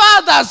our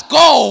fathers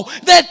go,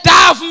 the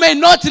dove may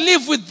not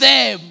live with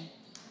them.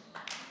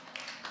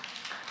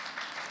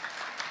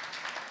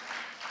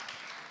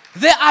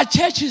 There are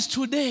churches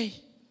today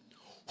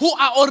who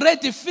are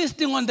already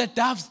feasting on the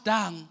dove's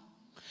dung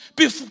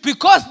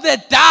because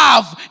the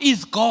dove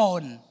is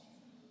gone.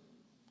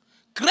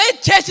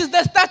 Great churches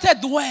that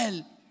started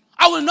well.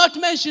 I will not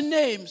mention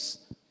names.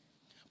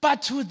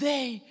 But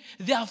today,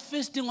 they are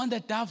feasting on the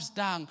dove's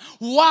dung.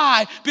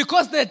 Why?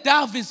 Because the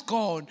dove is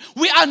gone.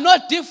 We are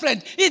not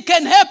different. It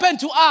can happen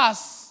to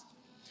us.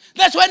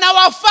 That when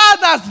our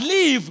fathers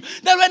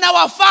leave, that when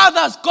our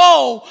fathers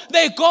go,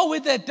 they go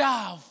with the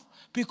dove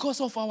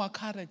because of our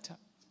character.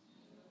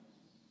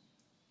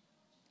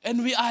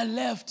 And we are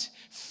left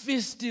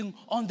feasting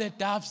on the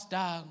dove's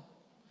dung.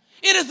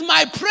 It is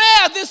my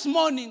prayer this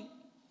morning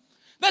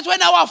that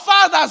when our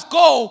fathers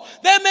go,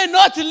 they may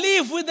not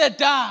live with the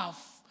dove.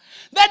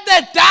 That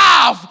the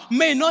dove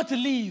may not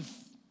live.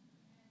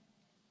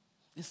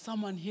 Is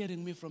someone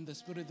hearing me from the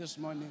Spirit this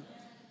morning?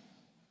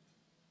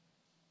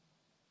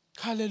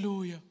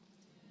 Hallelujah.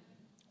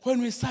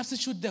 When we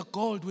substitute the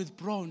gold with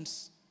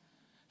bronze,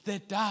 the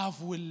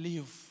dove will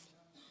live.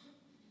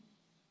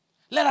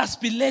 Let us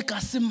be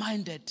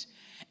legacy-minded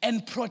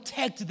and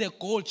protect the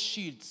gold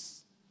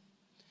shields.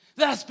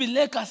 Let us be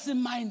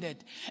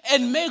legacy-minded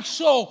and make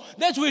sure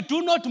that we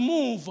do not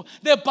move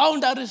the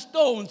boundary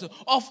stones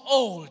of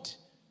old.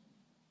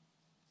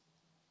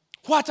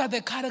 What are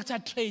the character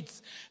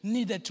traits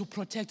needed to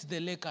protect the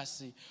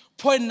legacy?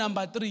 Point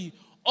number 3,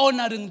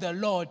 honoring the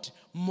Lord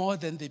more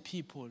than the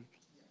people.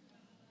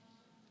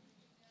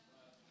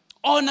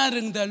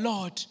 Honoring the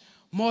Lord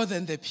more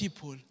than the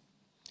people.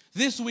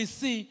 This we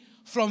see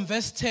from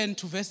verse 10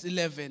 to verse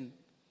 11,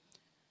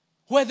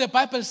 where the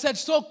Bible said,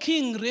 so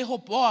King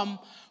Rehoboam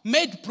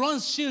made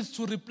bronze shields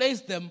to replace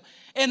them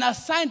and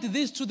assigned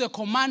these to the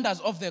commanders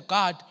of the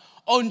guard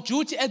on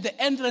duty at the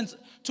entrance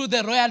to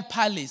the royal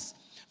palace.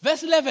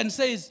 Verse 11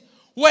 says,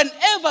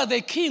 whenever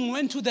the king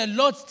went to the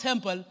Lord's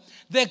temple,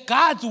 the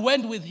guards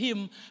went with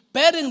him,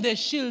 bearing the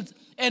shields,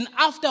 and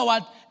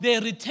afterward they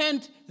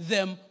returned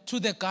them to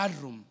the guard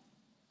room.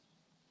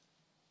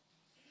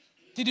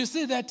 Did you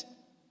see that?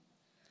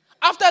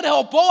 After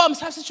Rehoboam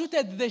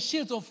substituted the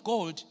shields of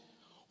gold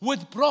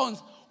with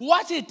bronze,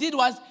 what he did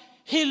was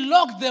he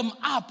locked them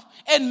up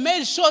and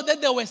made sure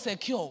that they were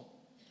secure.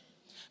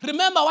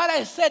 Remember what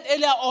I said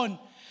earlier on.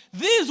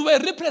 These were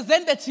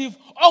representative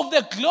of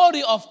the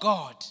glory of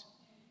God.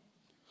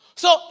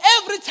 So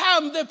every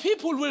time the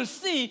people will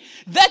see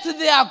that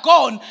they are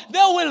gone, they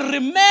will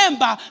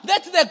remember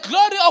that the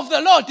glory of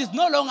the Lord is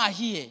no longer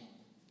here.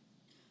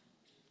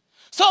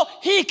 So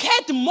he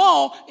cared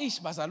more.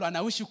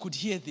 I wish you could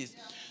hear this.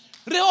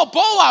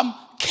 Rehoboam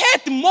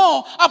cared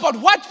more about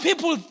what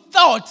people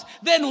thought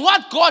than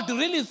what God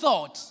really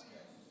thought.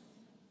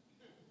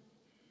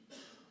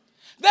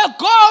 The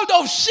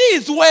gold of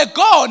sheaths were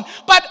gone,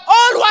 but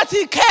all what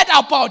he cared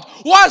about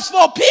was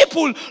for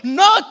people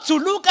not to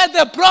look at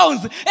the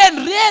bronze and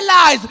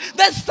realize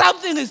that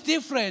something is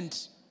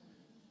different.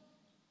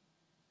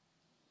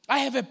 I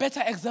have a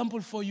better example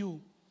for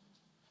you.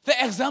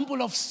 The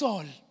example of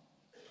Saul.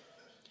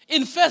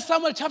 In 1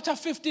 Samuel chapter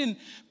 15,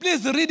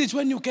 please read it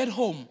when you get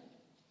home.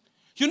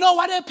 You know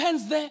what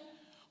happens there?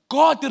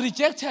 God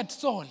rejected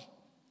Saul.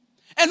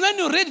 And when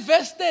you read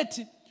verse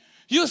 30,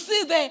 you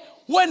see there,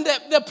 when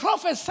the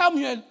prophet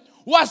Samuel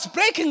was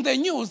breaking the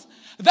news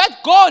that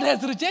God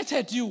has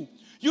rejected you,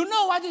 you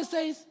know what he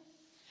says?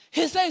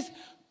 He says,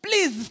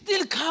 please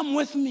still come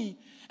with me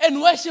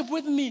and worship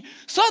with me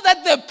so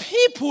that the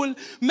people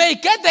may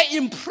get the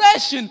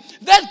impression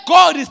that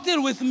God is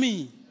still with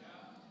me.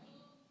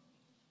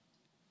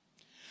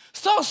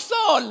 So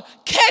Saul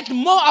cared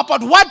more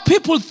about what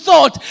people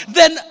thought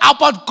than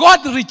about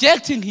God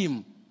rejecting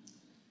him.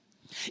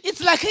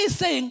 It's like he's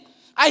saying,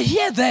 I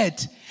hear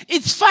that.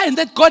 It's fine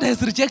that God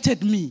has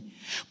rejected me.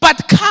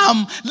 But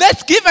come,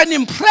 let's give an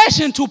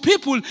impression to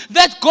people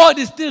that God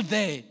is still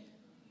there.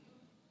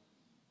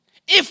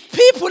 If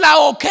people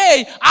are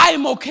okay,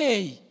 I'm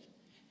okay.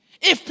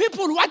 If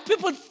what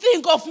people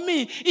think of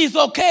me is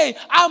okay,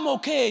 I'm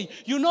okay.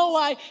 You know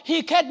why?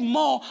 He cared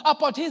more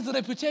about his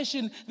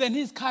reputation than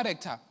his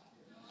character.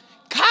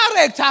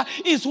 Character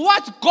is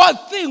what God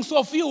thinks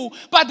of you,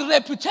 but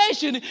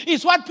reputation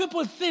is what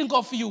people think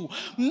of you.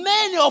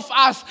 Many of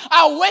us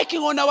are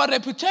working on our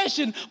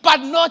reputation, but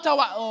not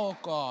our... Oh,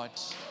 God.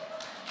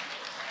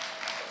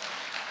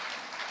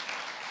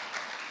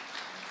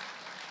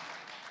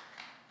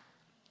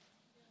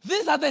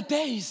 These are the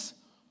days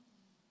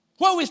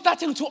where we're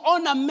starting to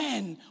honor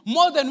men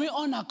more than we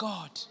honor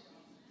God.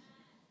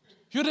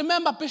 You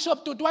remember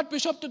what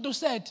Bishop Tutu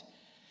said?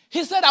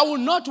 He said, I will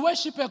not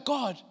worship a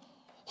God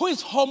who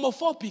is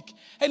homophobic.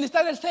 And he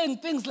started saying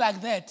things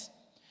like that.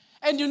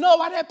 And you know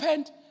what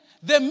happened?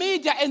 The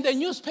media and the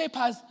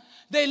newspapers,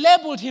 they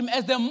labeled him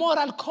as the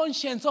moral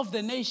conscience of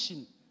the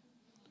nation.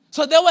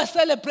 So they were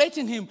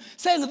celebrating him,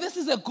 saying, this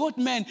is a good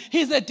man.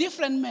 He's a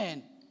different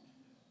man.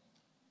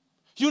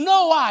 You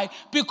know why?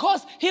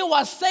 Because he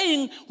was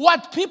saying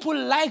what people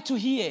like to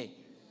hear.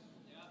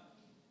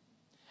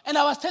 And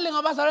I was telling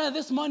Abbas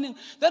this morning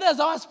that as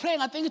I was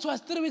praying, I think it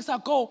was 3 weeks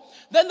ago,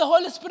 then the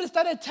Holy Spirit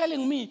started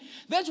telling me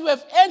that we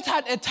have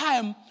entered a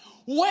time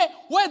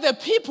where the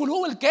people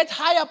who will get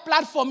higher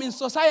platform in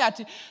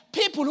society,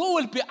 people who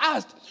will be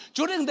asked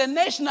during the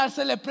national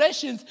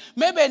celebrations,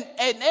 maybe an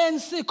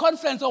ANC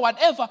conference or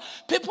whatever,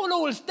 people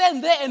who will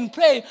stand there and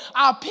pray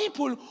are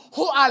people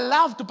who are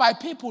loved by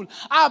people,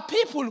 are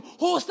people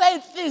who say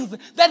things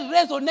that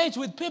resonate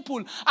with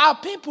people, are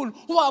people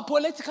who are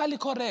politically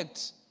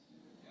correct.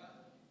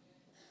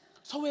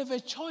 So we have a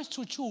choice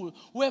to choose.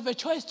 We have a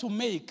choice to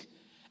make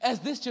as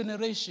this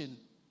generation.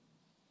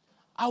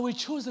 Are we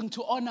choosing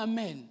to honor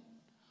men?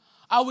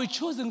 Are we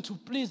choosing to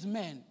please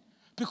men?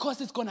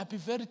 Because it's going to be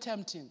very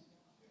tempting.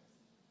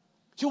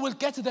 You will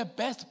get the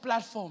best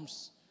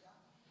platforms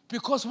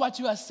because what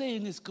you are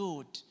saying is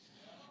good.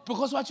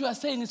 Because what you are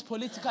saying is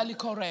politically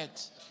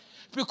correct.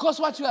 Because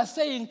what you are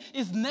saying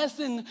is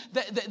nursing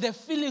the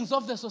feelings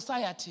of the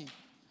society.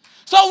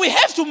 So we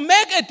have to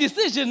make a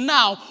decision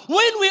now.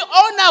 Will we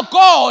honor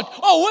God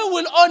or we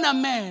will honor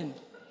men?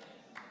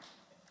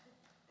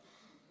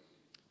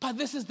 But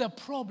this is the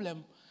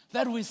problem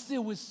that we see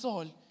with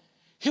Saul.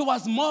 He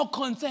was more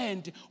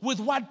concerned with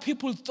what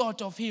people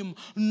thought of him,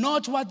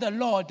 not what the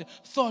Lord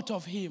thought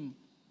of him.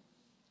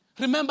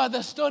 Remember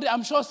the story,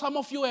 I'm sure some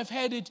of you have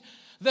heard it,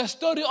 the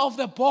story of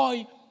the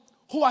boy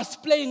who was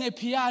playing a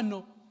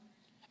piano.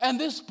 And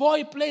this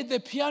boy played the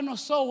piano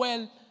so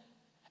well,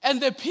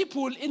 and the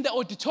people in the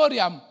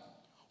auditorium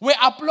were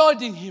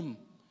applauding him.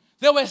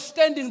 They were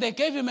standing, they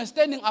gave him a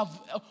standing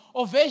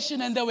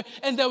ovation, and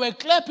they were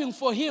clapping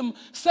for him,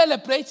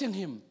 celebrating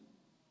him.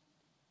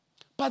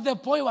 But the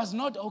boy was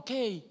not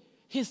okay.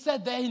 He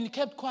sat there and he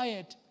kept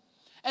quiet.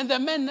 And the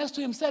man next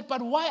to him said,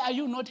 but why are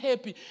you not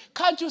happy?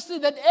 Can't you see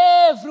that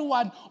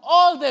everyone,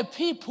 all the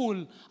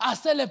people are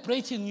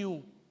celebrating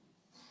you?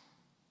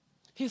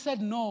 He said,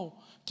 no.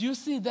 Do you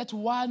see that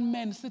one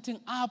man sitting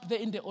up there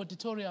in the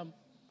auditorium?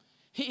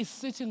 He is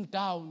sitting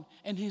down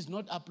and he is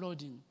not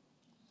applauding.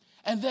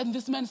 And then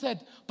this man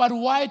said, but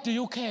why do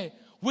you care?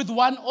 With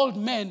one old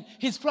man,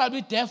 he's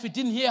probably deaf. He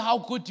didn't hear how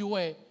good you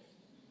were.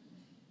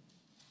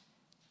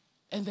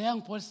 And the young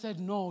boy said,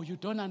 no, you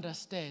don't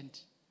understand.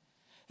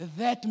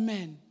 That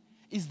man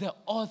is the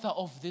author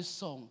of this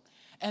song.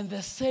 And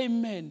the same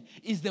man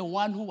is the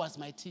one who was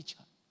my teacher.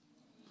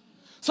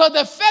 So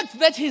the fact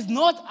that he's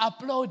not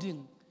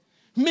applauding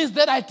means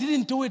that I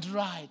didn't do it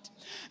right.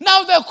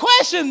 Now the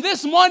question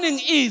this morning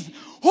is,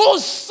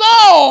 whose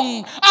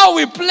song are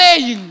we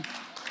playing?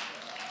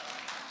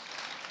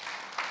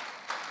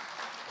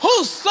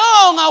 Whose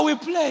song are we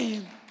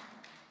playing?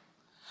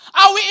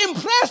 Are we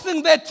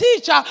impressing the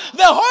teacher,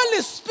 the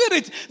Holy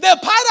Spirit, the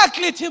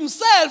Paraclete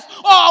himself,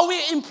 or are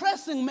we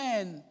impressing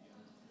men?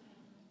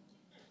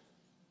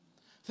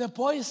 The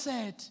boy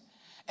said,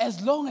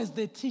 as long as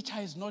the teacher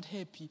is not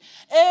happy,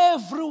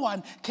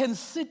 everyone can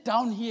sit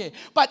down here.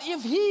 But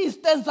if he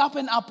stands up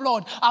and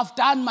applauds, I've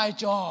done my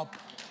job.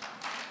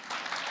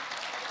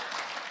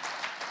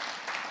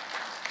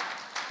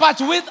 But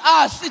with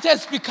us, it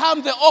has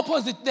become the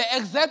opposite, the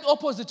exact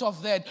opposite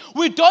of that.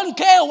 We don't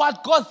care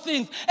what God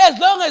thinks. As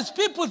long as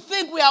people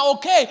think we are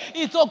okay,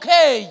 it's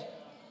okay.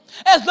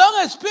 As long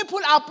as people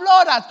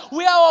applaud us,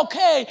 we are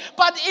okay.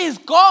 But is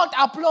God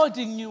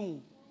applauding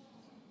you?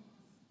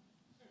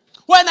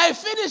 When I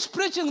finish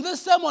preaching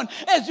this sermon,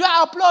 as you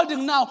are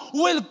applauding now,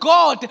 will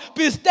God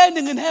be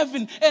standing in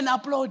heaven and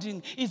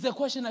applauding? Is the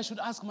question I should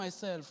ask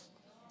myself.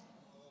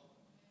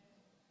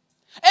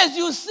 As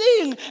you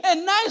sing a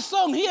nice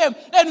song here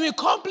and we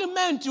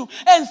compliment you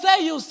and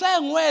say you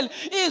sang well,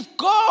 is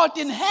God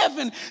in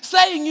heaven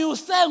saying you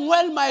sang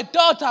well, my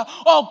daughter?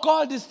 Or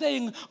God is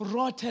saying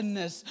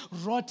rottenness,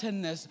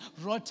 rottenness,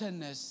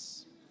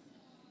 rottenness?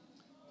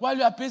 While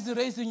you are busy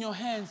raising your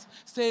hands,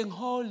 saying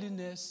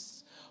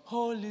holiness,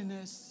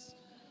 holiness,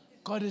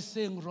 God is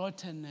saying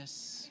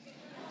rottenness.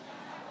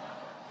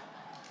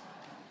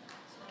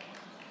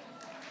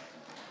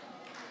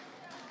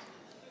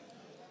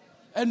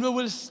 And we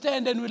will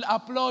stand and we'll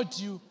applaud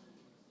you,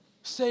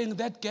 saying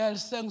that girl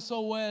sang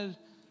so well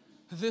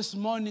this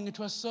morning. It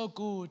was so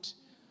good.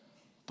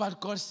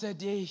 But God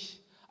said, hey,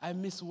 I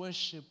miss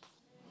worship.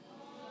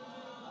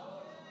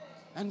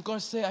 And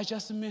God said, I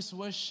just miss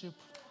worship.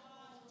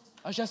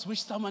 I just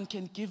wish someone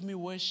can give me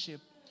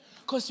worship.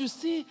 Because you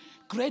see,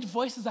 great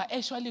voices are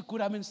actually good.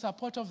 I'm in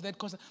support of that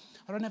because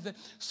I don't have that.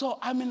 So,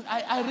 I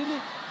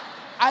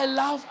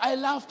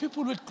love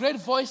people with great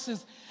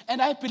voices.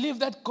 And I believe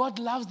that God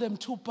loves them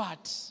too,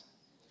 but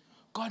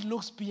God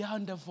looks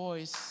beyond the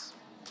voice.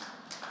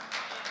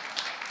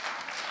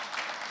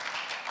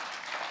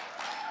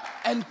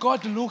 And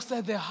God looks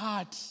at the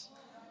heart.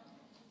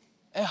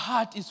 A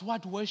heart is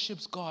what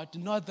worships God,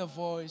 not the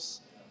voice.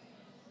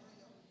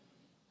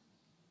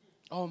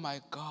 Oh my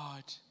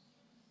God.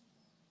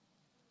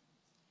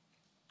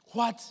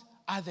 What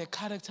are the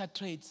character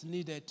traits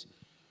needed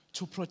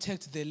to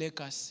protect the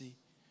legacy?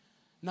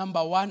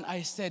 Number one,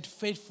 I said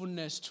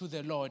faithfulness to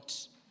the Lord.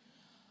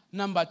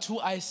 Number two,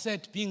 I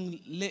said being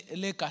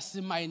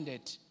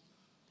legacy-minded.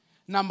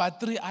 Number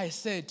three, I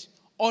said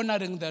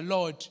honoring the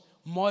Lord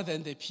more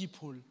than the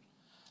people.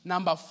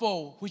 Number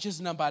four, which is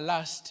number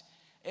last,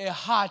 a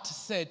heart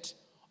set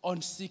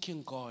on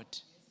seeking God.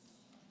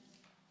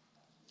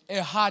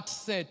 A heart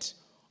set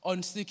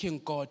on seeking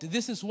God.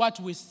 This is what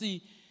we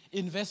see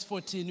in verse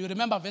 14. You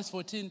remember verse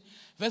 14?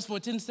 Verse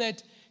 14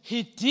 said,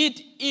 he did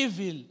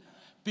evil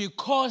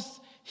because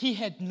he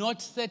had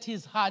not set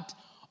his heart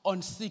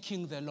on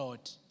seeking the Lord.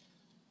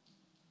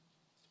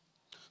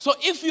 So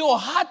if your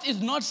heart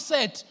is not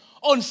set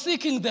on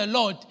seeking the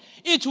Lord,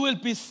 it will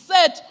be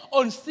set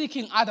on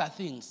seeking other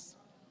things.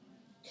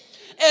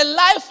 A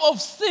life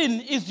of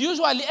sin is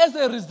usually as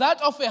a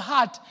result of a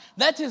heart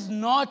that is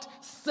not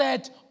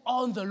set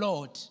on the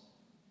Lord.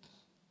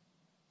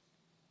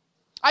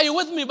 Are you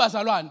with me,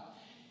 Bazalwan?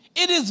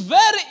 It is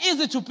very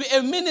easy to be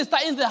a minister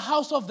in the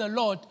house of the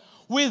Lord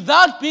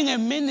without being a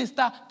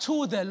minister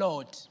to the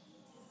Lord.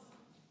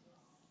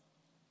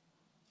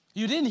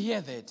 You didn't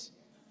hear that.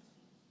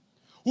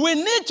 We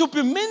need to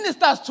be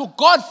ministers to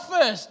God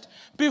first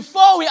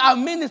before we are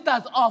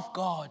ministers of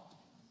God.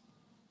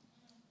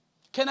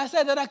 Can I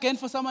say that again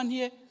for someone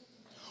here?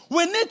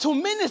 We need to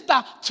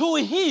minister to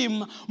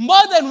Him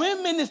more than we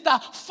minister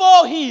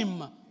for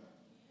Him.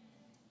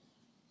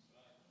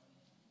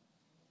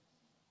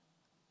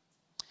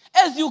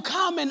 As you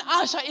come and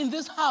usher in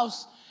this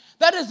house,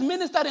 that is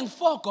ministering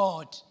for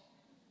God.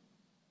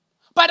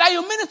 But are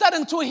you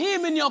ministering to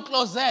Him in your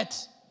closet?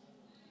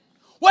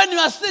 When you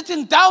are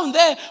sitting down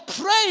there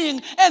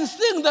praying and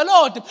sing the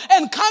Lord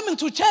and coming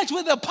to church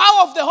with the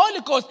power of the Holy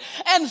Ghost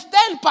and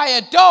stand by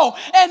a door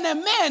and a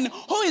man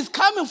who is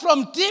coming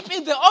from deep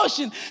in the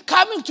ocean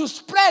coming to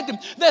spread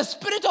the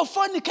spirit of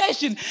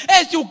fornication,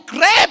 as you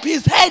grab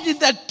his head in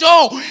the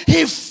door,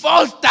 he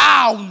falls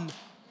down.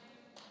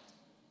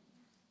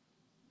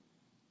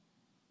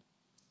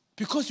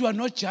 Because you are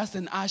not just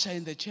an usher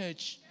in the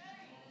church.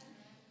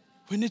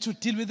 We need to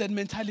deal with that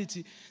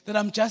mentality that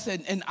I'm just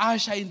an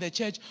usher in the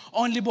church,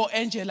 only Bo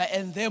Angela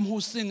and them who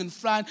sing in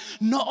front.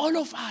 No, all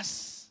of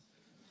us.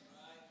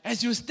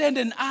 As you stand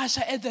and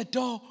usher at the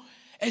door,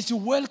 as you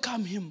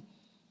welcome him,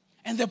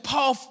 and the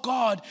power of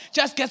God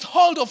just gets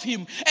hold of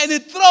him, and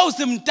it throws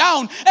him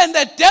down, and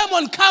the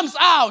demon comes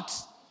out.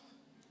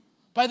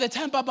 By the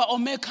time Papa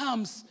Ome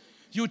comes,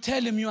 you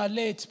tell him you are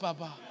late,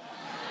 Papa.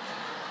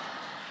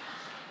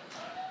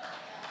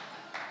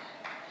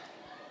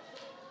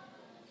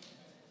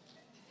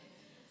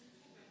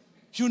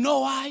 You know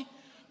why?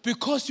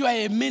 Because you are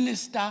a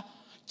minister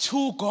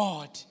to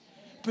God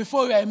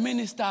before you are a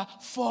minister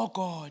for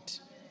God.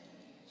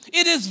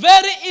 It is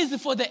very easy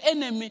for the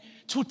enemy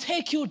to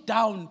take you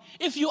down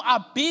if you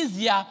are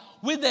busier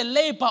with the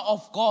labor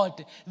of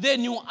God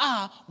than you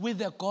are with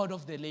the God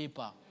of the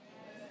labor.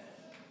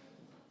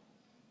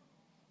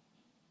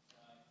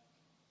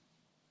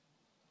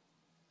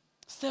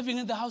 Serving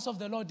in the house of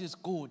the Lord is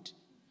good.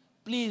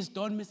 Please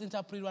don't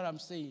misinterpret what I'm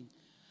saying.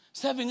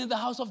 Serving in the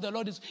house of the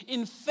Lord is,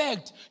 in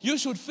fact, you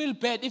should feel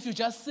bad if you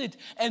just sit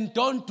and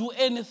don't do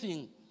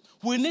anything.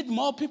 We need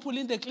more people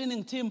in the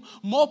cleaning team,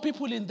 more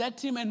people in that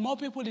team, and more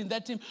people in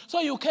that team. So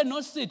you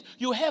cannot sit.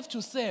 You have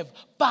to serve.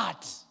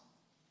 But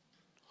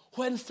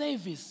when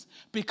service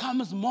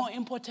becomes more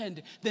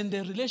important than the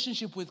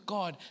relationship with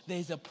God, there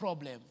is a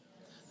problem.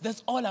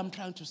 That's all I'm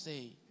trying to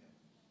say.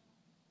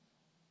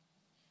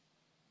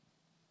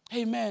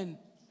 Amen.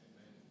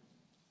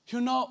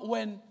 You know,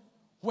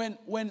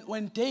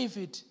 when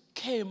David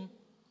came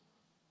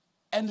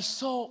and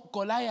saw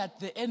Goliath,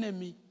 the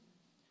enemy,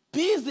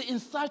 busy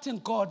insulting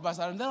God,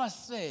 and that was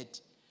said.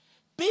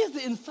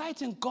 Busy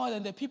inciting God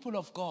and the people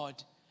of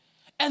God.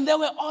 And they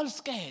were all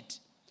scared.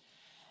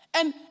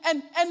 And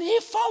he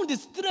found it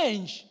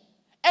strange.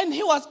 And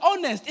he was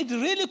honest. It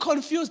really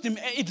confused him.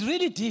 It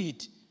really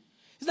did.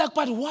 He's like,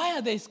 but why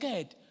are they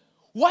scared?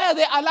 Why are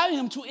they allowing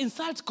him to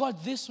insult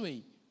God this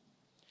way?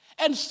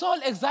 And Saul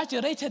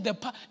exaggerated the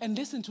power. And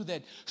listen to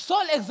that.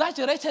 Saul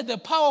exaggerated the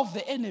power of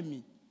the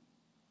enemy.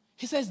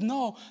 He says,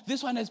 no,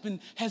 this one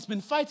has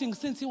been fighting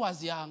since he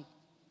was young.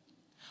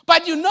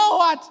 But you know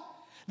what?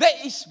 There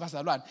is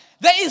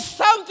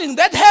something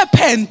that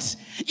happened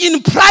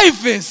in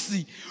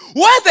privacy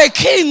where the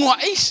king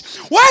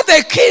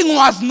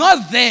was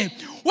not there,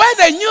 where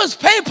the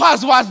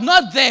newspapers was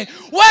not there,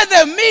 where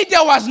the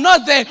media was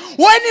not there,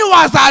 when he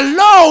was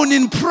alone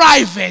in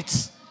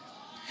private.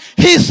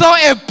 He saw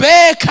a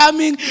bear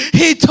coming,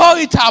 he tore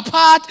it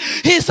apart.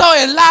 He saw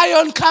a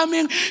lion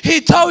coming,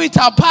 he tore it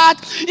apart.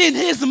 In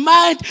his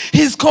mind,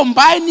 he's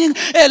combining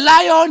a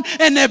lion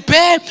and a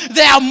bear.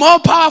 They are more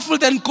powerful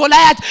than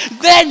Goliath.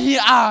 Then he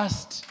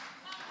asked,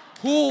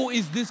 who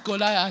is this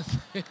Goliath?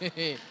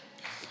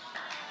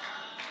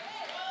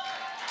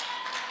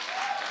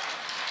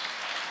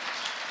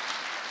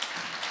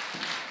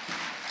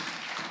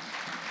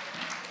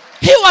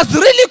 He was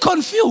really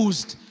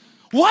confused.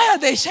 Why are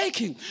they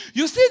shaking?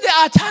 You see, there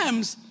are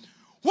times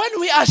when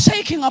we are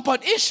shaking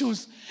about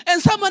issues and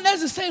someone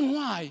else is saying,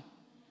 why?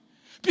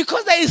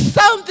 Because there is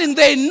something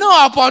they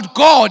know about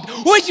God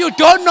which you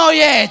don't know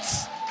yet.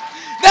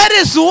 That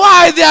is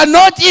why they are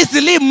not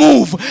easily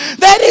moved.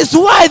 That is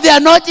why they are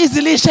not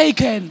easily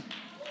shaken.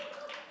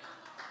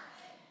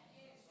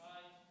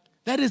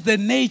 That is the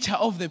nature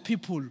of the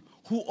people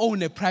who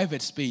own a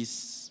private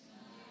space.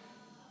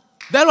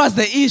 That was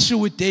the issue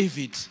with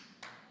David.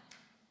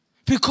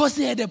 Because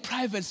he had a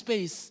private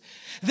space.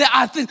 There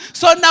are things.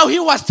 So now he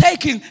was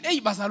taking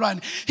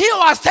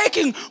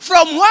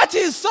from what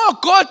he saw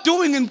God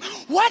doing in.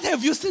 What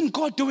have you seen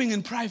God doing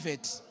in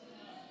private?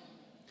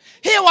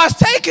 He was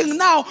taking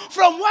now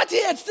from what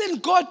he had seen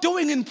God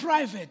doing in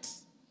private.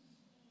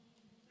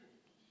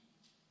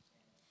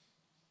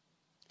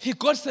 He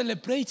got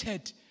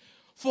celebrated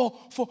for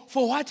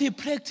what he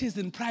practiced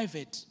in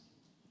private.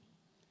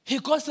 He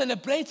got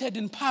celebrated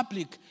in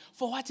public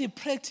for what he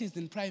practiced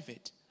in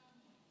private.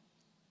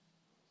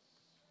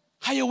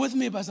 Are you with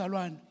me,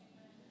 Bazalwane?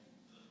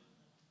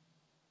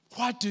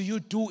 What do you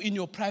do in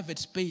your private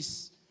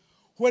space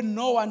when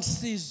no one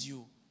sees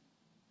you?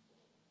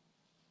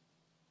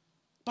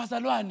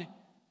 Bazalwane,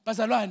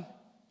 Bazalwane,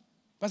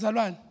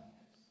 Bazalwane,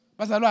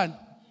 Bazalwane.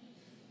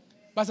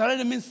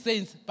 Bazalwane means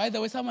saints. By the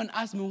way, someone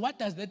asked me, what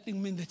does that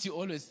thing mean that you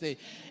always say?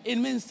 It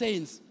means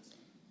saints.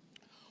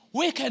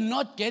 We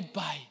cannot get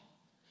by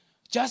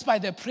just by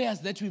the prayers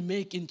that we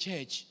make in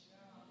church.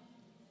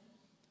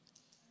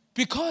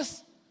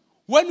 Because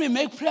when we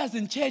make prayers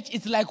in church,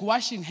 it's like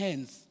washing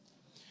hands.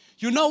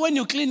 You know, when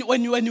you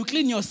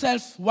clean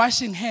yourself,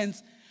 washing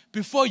hands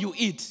before you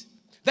eat,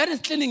 that is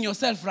cleaning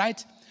yourself,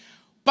 right?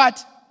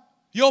 But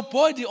your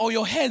body or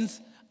your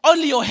hands,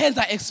 only your hands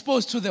are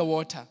exposed to the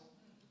water.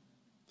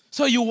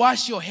 So you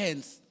wash your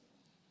hands.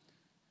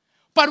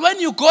 But when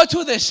you go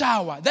to the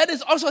shower, that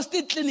is also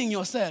still cleaning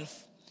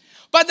yourself.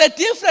 But the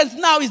difference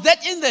now is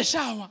that in the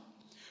shower,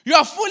 you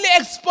are fully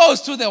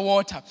exposed to the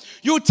water.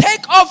 You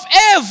take off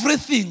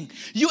everything.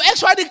 You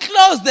actually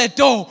close the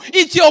door.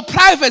 It's your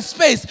private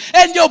space.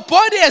 And your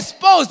body is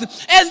exposed.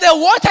 And the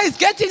water is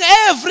getting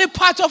every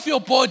part of your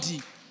body.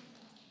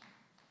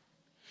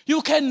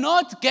 You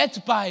cannot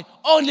get by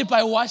only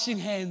by washing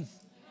hands.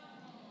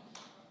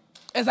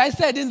 As I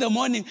said in the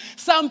morning,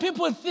 some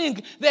people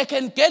think they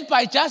can get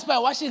by just by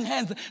washing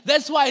hands.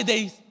 That's why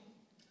they...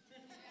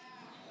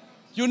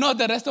 You know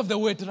the rest of the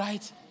word,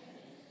 right?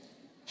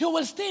 You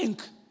will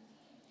stink.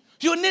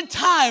 You need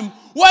time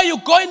where you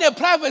go in a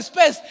private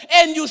space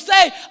and you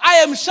say, I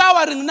am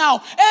showering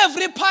now.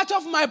 Every part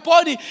of my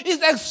body is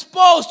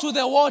exposed to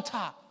the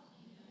water.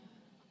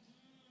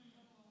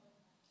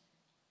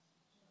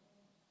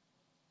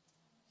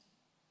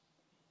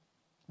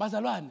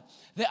 Bazalwane,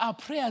 there are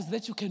prayers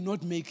that you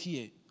cannot make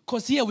here.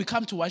 Because here we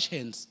come to wash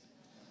hands.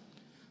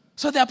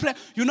 So there are prayers.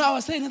 You know, I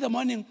was saying in the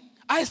morning,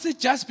 I sit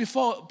just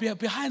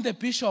behind the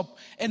bishop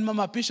and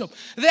Mama Bishop.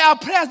 There are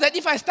prayers that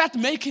if I start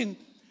making,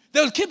 they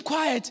will keep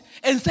quiet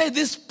and say,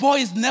 this boy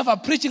is never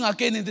preaching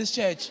again in this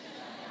church.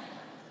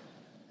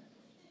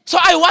 So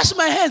I wash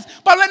my hands.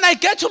 But when I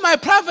get to my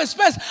private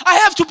space, I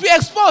have to be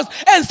exposed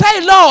and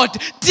say, Lord,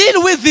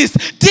 deal with this,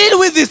 deal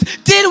with this,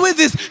 deal with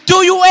this. Do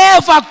you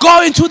ever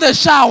go into the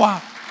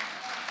shower?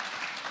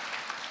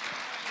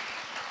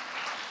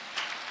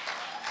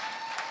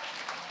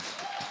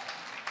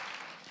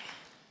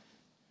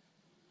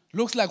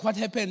 Looks like what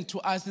happened to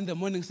us in the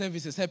morning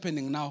service is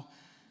happening now.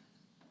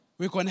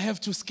 We're going to have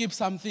to skip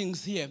some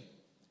things here.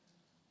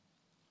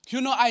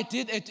 You know, I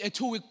did a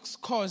 2-week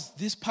course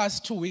this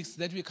past 2 weeks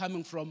that we're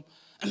coming from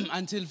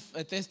until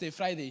Thursday,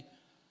 Friday.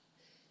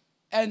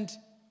 And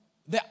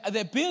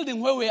the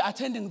building where we're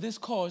attending this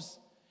course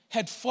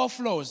had 4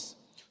 floors.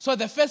 So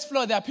the first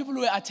floor, there are people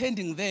who are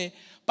attending there.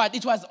 but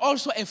it was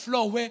also a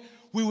floor where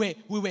we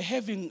were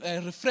having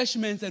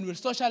refreshments and we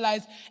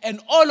socialized, and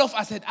all of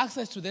us had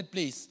access to that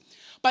place.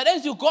 But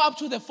as you go up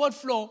to the 4th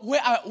floor,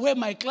 where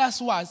my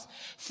class was,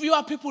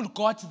 fewer people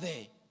got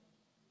there.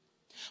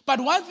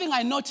 But one thing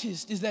I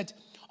noticed is that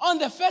on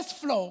the 1st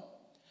floor,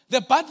 the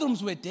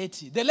bathrooms were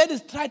dirty. The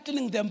ladies tried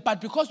cleaning them,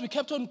 but because we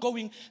kept on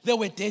going, they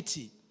were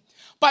dirty.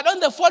 But on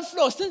the 4th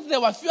floor, since there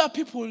were fewer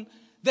people,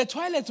 the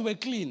toilets were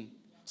clean.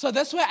 So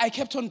that's where I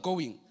kept on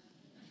going.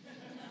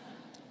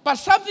 But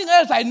something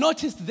else I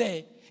noticed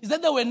there is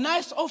that there were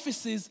nice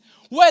offices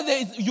where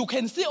you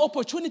can see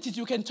opportunities,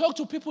 you can talk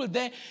to people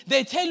there.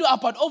 They tell you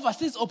about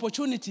overseas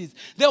opportunities.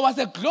 There was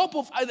a globe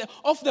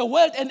of the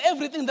world and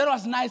everything that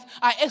was nice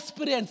I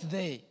experienced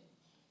there.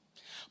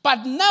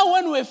 But now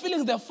when we're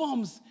filling the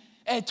forms,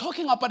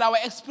 talking about our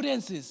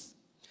experiences,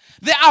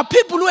 there are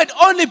people who had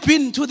only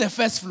been to the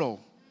 1st floor.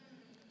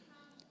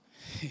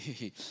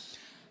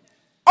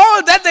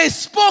 All that they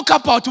spoke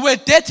about were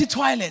dirty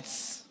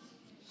toilets.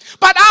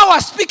 But I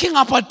was speaking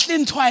about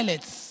clean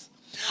toilets.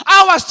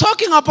 I was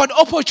talking about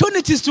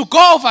opportunities to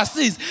go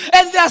overseas.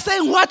 And they are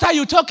saying, what are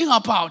you talking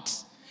about?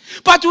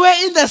 But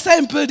we're in the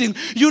same building.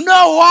 You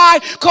know why?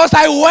 Because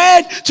I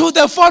went to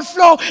the 4th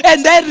floor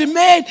and they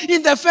remained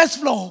in the 1st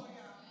floor.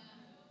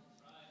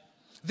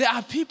 There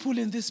are people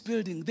in this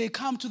building. They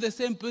come to the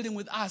same building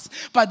with us,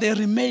 but they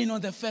remain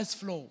on the 1st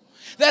floor.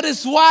 That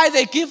is why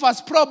they give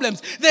us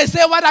problems. They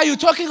say, what are you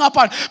talking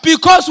about?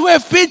 Because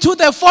we've been to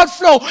the 4th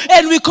floor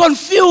and we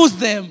confuse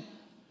them.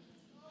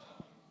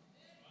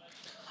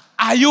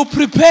 Are you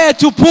prepared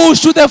to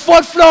push to the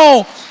 4th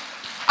floor?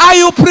 Are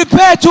you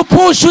prepared to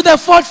push to the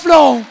 4th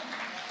floor?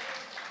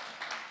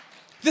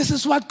 This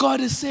is what God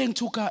is saying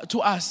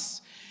to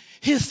us.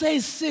 He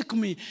says, seek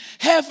me.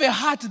 Have a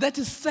heart that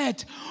is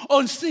set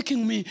on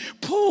seeking me.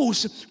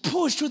 Push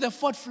to the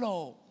 4th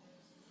floor.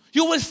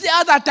 You will see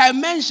other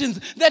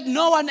dimensions that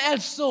no one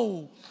else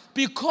saw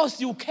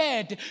because you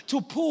cared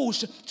to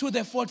push to the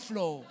 4th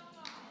floor.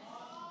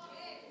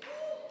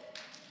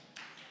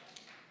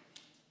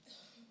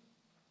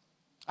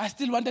 I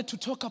still wanted to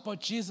talk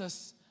about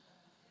Jesus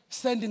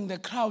sending the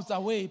crowds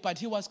away, but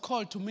he was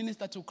called to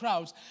minister to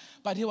crowds,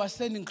 but he was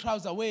sending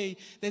crowds away.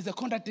 There's a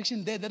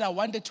contradiction there that I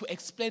wanted to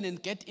explain and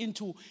get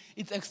into.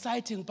 It's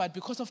exciting, but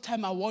because of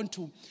time, I won't.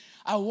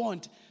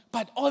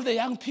 But all the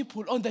young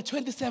people on the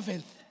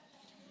 27th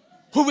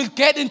who will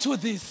get into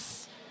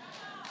this.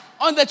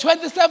 On the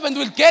 27th,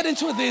 we'll get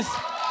into this.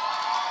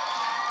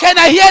 Can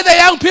I hear the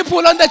young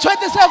people on the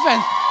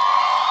 27th?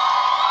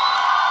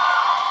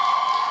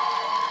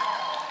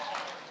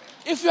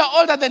 If you are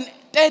older than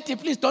 30,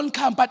 please don't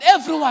come. But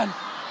everyone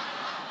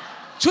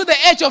to the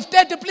age of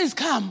 30, please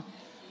come.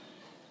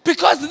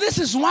 Because this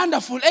is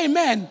wonderful.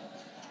 Amen.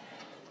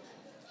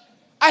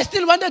 I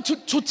still wanted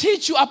to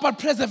teach you about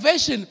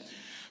preservation.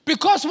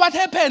 Because what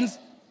happens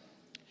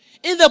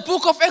in the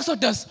book of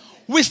Exodus,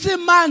 we see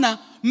manna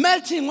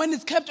melting when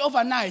it's kept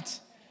overnight.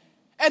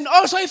 And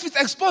also if it's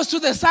exposed to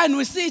the sun,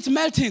 we see it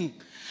melting.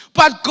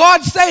 But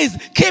God says,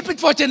 keep it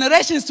for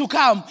generations to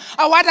come.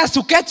 I want us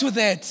to get to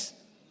that.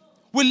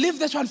 We'll leave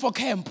that one for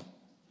camp.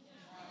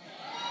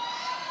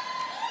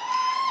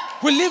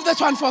 We'll leave that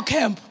one for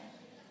camp.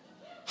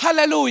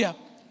 Hallelujah.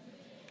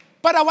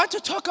 But I want to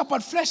talk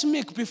about fresh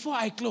milk before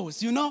I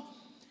close. You know,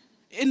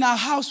 in our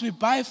house, we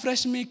buy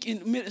fresh milk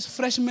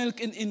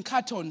in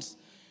cartons.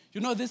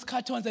 You know, these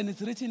cartons, and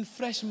it's written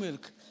fresh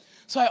milk.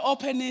 So I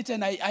open it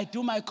and I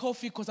do my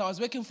coffee because I was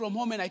working from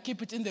home and I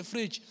keep it in the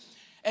fridge.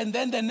 And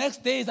then the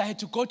next days, I had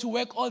to go to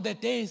work all the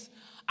days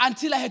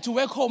until I had to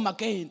work home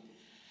again.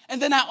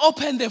 And then I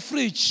open the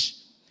fridge.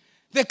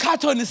 The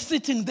carton is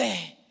sitting there.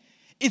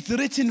 It's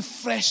written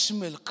fresh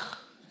milk.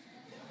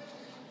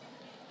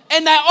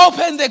 And I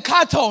open the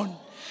carton.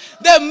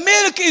 The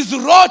milk is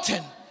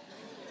rotten.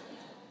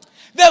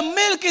 The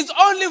milk is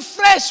only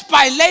fresh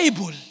by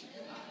label.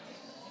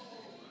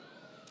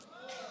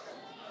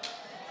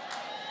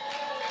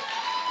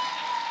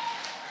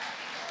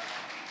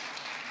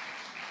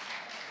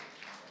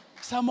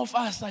 Some of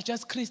us are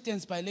just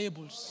Christians by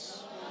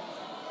labels.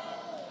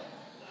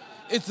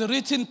 It's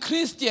written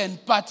Christian,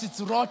 but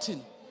it's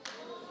rotten.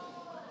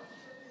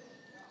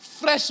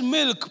 Fresh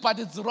milk, but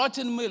it's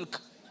rotten milk.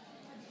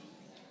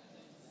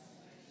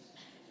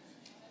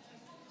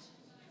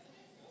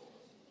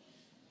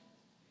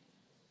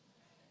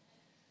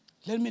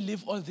 Let me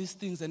leave all these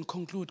things and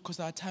conclude because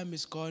our time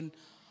is gone.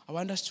 I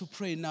want us to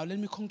pray now. Let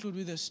me conclude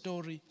with a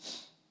story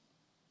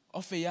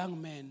of a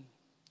young man.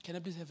 Can I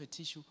please have a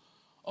tissue?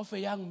 Of a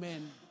young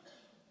man.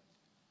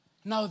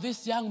 Now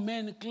this young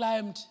man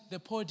climbed the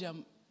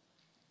podium.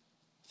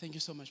 Thank you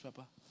so much,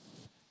 Papa.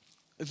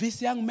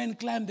 This young man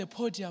climbed the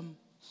podium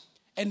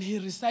and he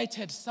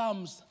recited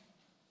Psalms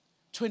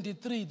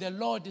 23. The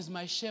Lord is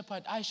my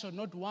shepherd, I shall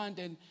not want.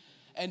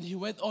 And he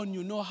went on,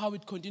 you know how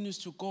it continues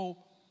to go.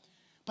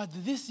 But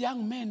this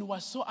young man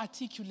was so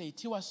articulate.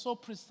 He was so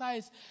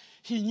precise.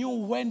 He knew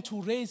when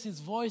to raise his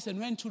voice and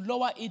when to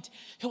lower it.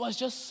 He was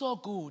just so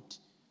good.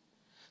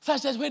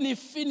 Such that when he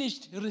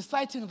finished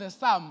reciting the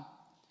psalm,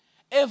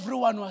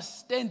 everyone was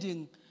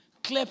standing,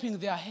 clapping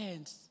their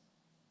hands.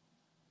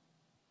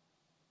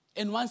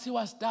 And once he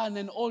was done,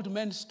 an old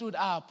man stood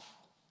up.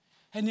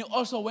 And he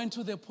also went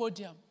to the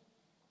podium.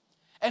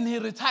 And he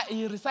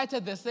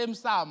recited the same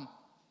psalm.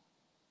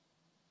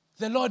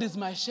 The Lord is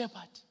my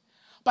shepherd.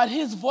 But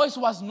his voice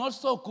was not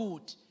so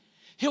good.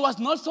 He was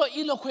not so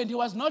eloquent. He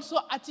was not so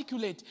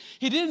articulate.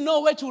 He didn't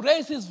know where to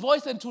raise his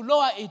voice and to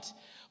lower it.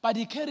 But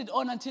he carried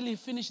on until he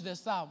finished the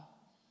psalm.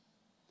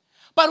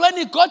 But when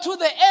he got to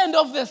the end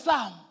of the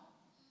psalm,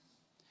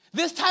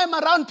 this time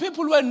around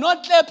people were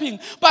not clapping,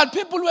 but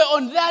people were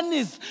on their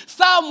knees.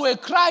 Some were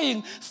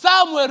crying,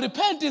 some were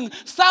repenting,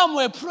 some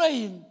were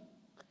praying.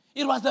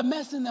 It was a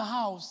mess in the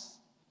house.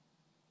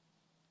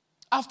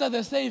 After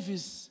the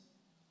service,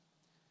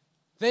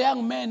 the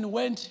young man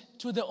went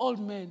to the old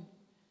man.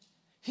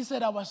 He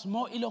said, I was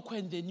more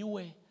eloquent than you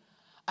were.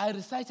 I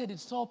recited it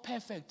so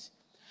perfect.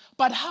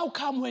 But how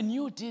come when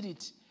you did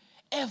it,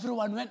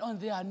 everyone went on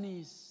their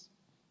knees?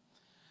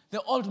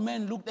 The old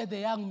man looked at the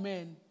young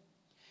man.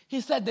 He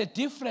said, the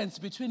difference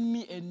between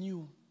me and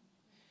you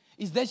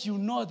is that you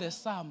know the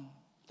psalm,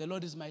 the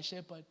Lord is my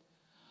shepherd,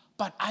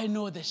 but I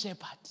know the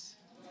shepherd.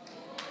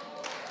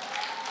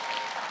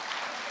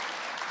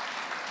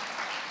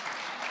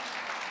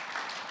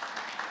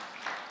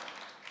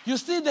 You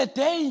see, the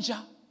danger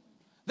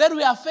that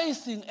we are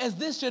facing as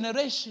this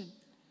generation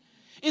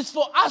is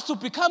for us to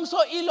become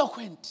so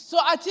eloquent, so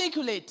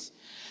articulate,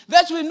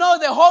 that we know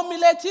the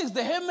homiletics,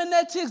 the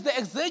hermeneutics, the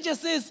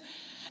exegesis,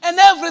 and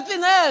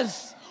everything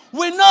else.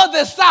 We know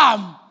the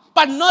psalm,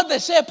 but not the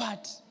shepherd.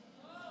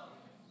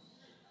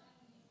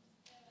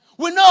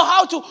 We know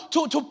how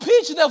to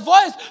pitch the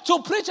voice,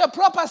 to preach a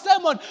proper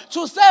sermon,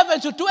 to serve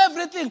and to do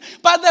everything.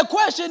 But the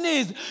question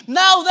is,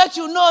 now that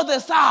you know the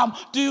psalm,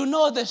 do you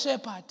know the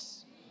shepherd?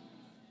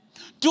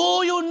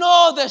 Do you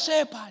know the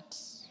shepherd?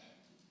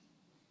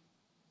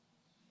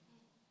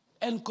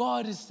 And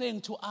God is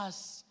saying to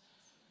us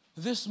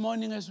this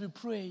morning as we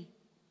pray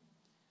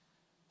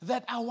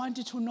that I want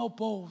you to know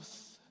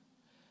both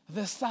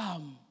the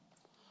psalm,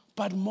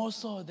 but more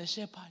so the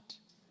shepherd.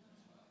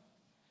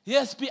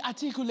 Yes, be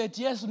articulate.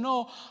 Yes,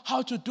 know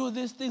how to do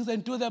these things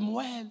and do them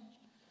well,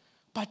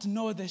 but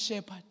know the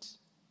shepherd.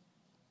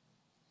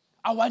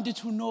 I want you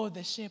to know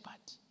the shepherd.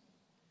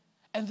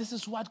 And this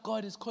is what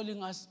God is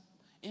calling us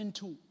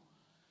into,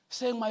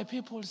 saying, my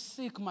people,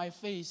 seek my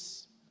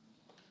face.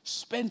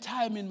 Spend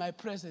time in my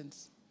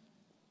presence.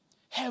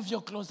 Have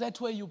your closet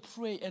where you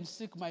pray and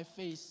seek my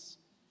face.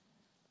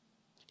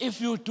 If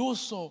you do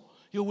so,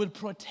 you will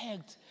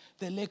protect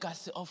the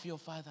legacy of your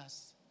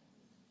fathers.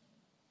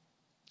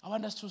 I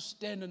want us to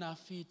stand on our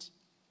feet.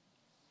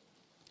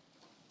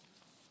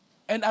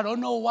 And I don't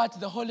know what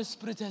the Holy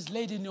Spirit has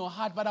laid in your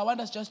heart, but I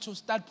want us just to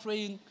start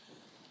praying.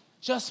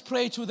 Just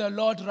pray to the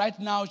Lord right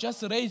now.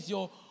 Just raise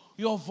your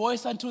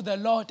voice unto the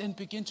Lord and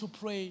begin to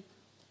pray.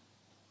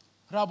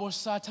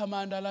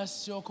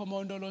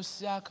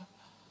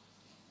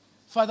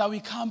 Father, we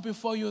come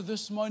before you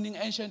this morning,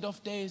 Ancient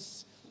of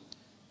Days.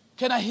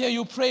 Can I hear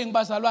you praying,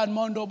 Bazalwan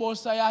Mondo,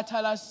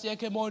 Bosayatala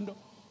Sieke Mondo?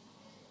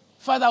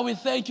 Father, we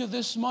thank you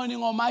this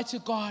morning, Almighty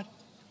God,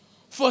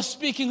 for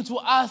speaking to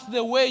us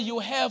the way you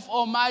have,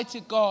 Almighty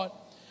God.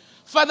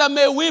 Father,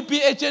 may we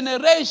be a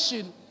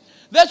generation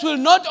that will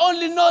not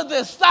only know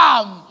the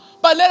psalm,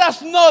 but let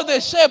us know the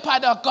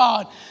shepherd of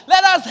God.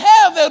 Let us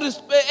have a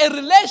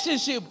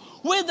relationship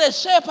with the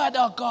shepherd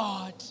of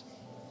God.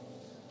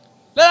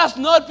 Let us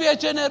not be a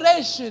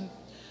generation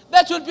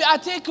that will be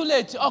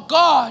articulate, oh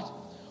God,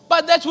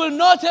 but that will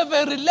not have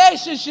a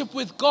relationship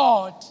with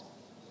God.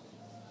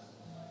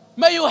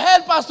 May you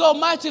help us,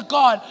 Almighty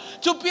God,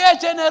 to be a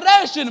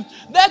generation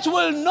that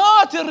will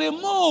not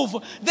remove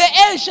the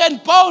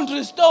ancient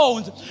boundary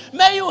stones.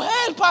 May you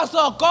help us,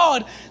 oh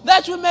God,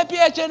 that we may be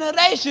a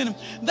generation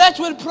that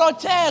will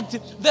protect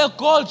the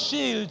gold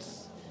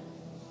shields.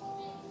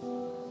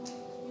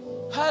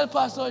 Help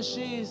us, oh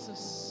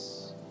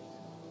Jesus.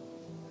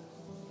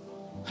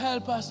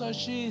 Help us, oh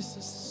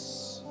Jesus.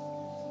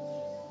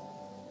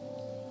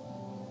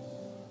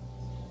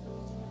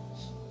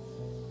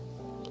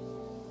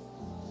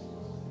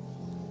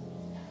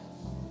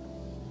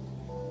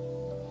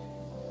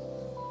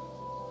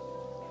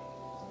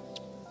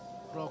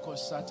 Roko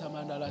sata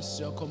mandala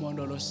sioko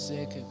mondolo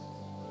seke.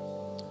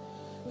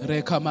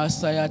 Reka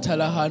masaya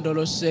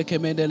talahando seke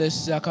mendele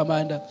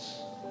siakamanda.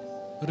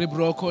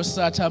 Ribroko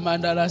sata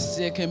mandala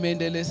seke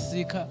mendele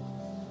sika.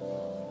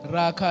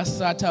 Raka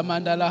sata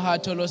mandala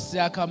hatolo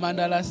siaka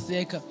mandala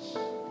seka.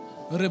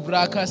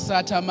 Ribraka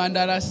sata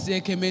mandala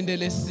seke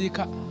mendele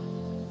sika.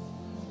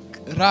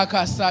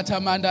 Raka sata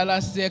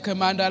mandala seke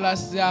mandala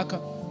siaka.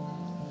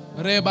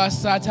 Reba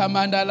sata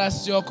mandala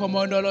sioko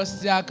mondolo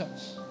siaka.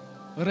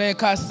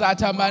 Reka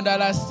sata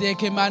mandala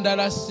seke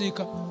mandala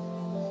sika.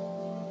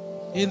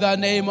 In the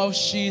name of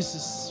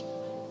Jesus.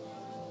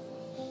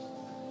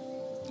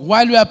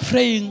 While we are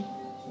praying,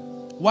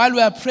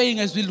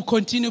 as we'll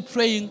continue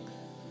praying,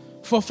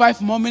 for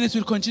 5 more minutes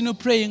we'll continue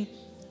praying.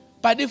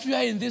 But if you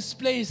are in this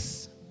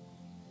place,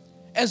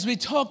 as we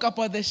talk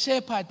about the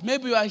shepherd,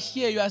 maybe you are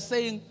here, you are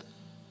saying,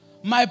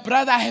 my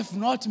brother, I have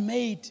not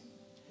made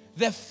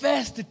the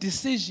first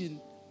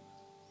decision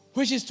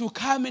which is to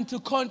come into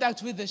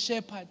contact with the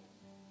shepherd.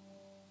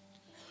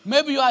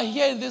 Maybe you are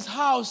here in this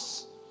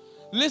house,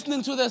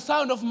 listening to the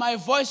sound of my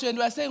voice, and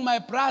you are saying, my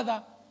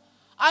brother,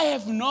 I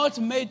have not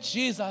made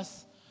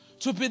Jesus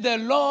to be the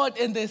Lord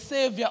and the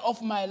Savior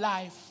of my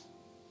life.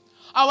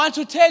 I want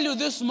to tell you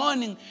this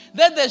morning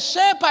that the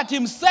shepherd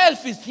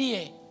himself is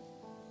here.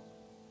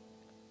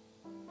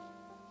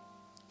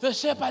 The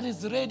shepherd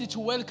is ready to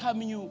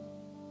welcome you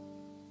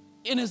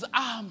in his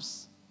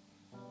arms.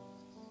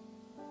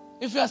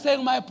 If you are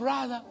saying, my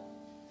brother,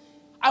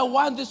 I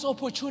want this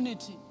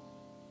opportunity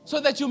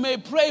so that you may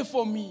pray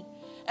for me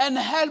and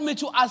help me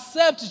to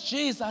accept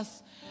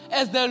Jesus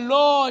as the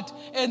Lord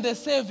and the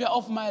Savior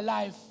of my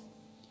life.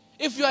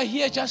 If you are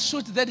here, just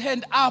shoot that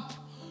hand up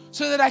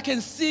so that I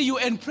can see you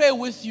and pray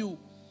with you.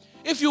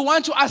 If you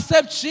want to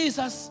accept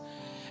Jesus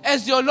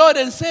as your Lord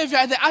and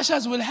Savior, the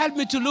ushers will help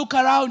me to look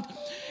around.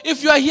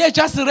 If you are here,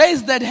 just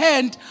raise that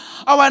hand.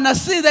 I want to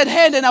see that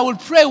hand and I will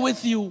pray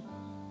with you.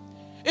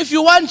 If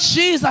you want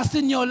Jesus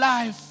in your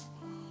life,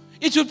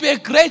 it would be a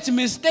great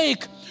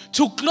mistake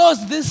to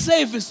close this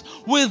service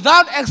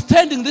without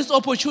extending this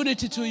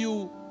opportunity to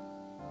you.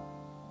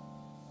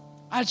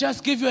 I'll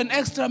just give you an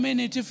extra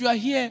minute. If you are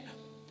here,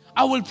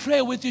 I will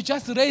pray with you.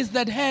 Just raise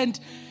that hand.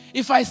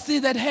 If I see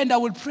that hand, I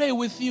will pray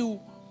with you.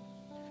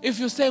 If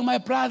you're saying, my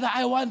brother,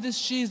 I want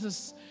this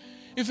Jesus.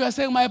 If you're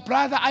saying, my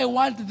brother, I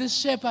want this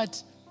shepherd,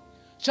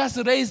 just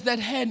raise that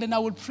hand and I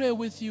will pray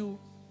with you.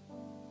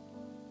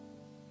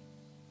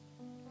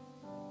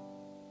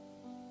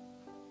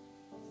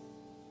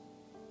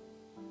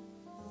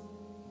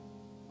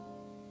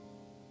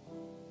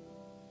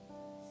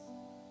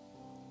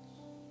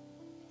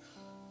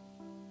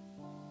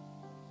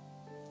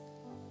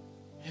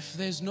 If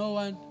there's no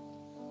one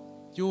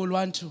you will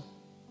want to,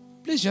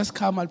 please just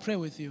come, I'll pray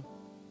with you.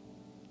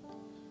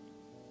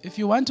 If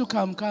you want to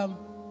come, come.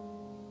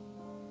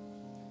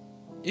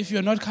 If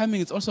you're not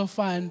coming, it's also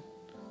fine.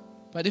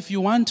 But if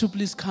you want to,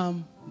 please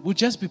come. We'll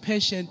just be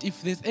patient.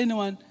 If there's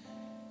anyone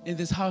in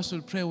this house,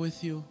 we'll pray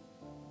with you.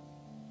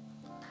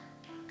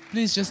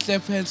 Please just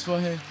clap hands for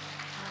her.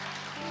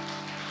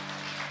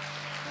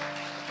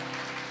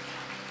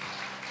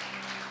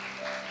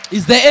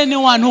 Is there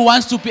anyone who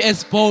wants to be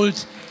as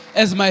bold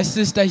as my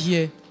sister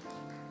here?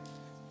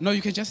 No,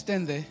 you can just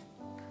stand there.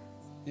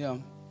 Yeah.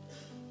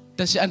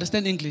 Does she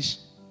understand English?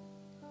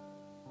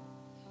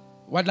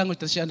 What language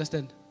does she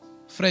understand?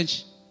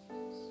 French.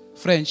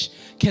 French.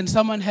 Can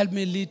someone help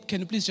me lead? Can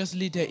you please just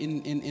lead her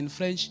in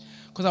French?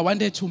 Because I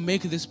want her to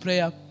make this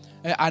prayer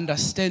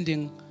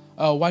understanding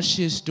what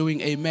she is doing.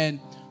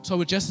 Amen. So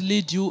we'll just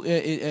lead you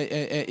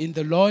in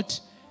the Lord.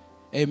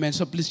 Amen.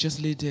 So please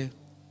just lead her.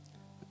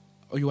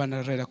 Oh, you want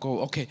to rather go?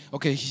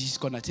 Okay, he's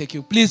going to take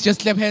you. Please just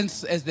clap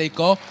hands as they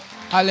go.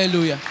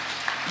 Hallelujah.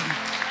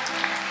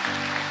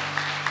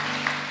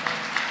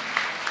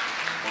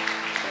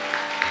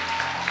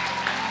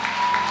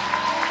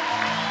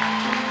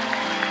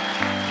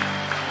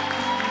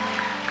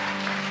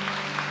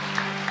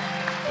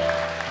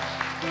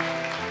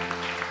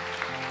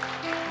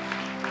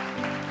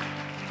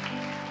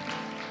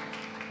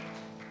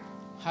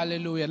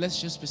 Hallelujah.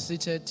 Let's just be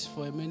seated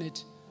for a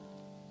minute.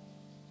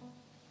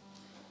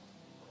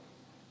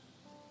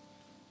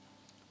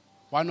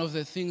 One of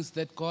the things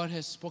that God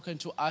has spoken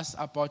to us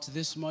about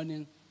this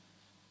morning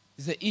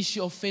is the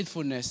issue of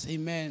faithfulness.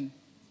 Amen.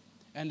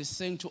 And He's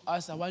saying to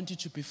us, I want you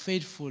to be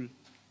faithful.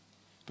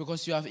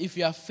 Because if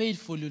you are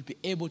faithful, you'll be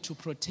able to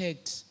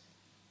protect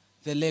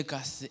the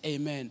legacy.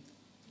 Amen.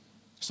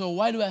 So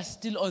while we are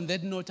still on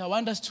that note, I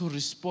want us to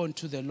respond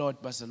to the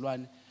Lord,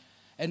 Baselwane,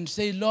 and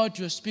say, Lord,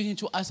 you're speaking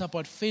to us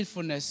about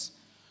faithfulness.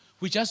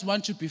 We just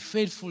want to be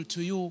faithful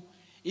to you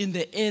in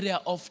the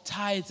area of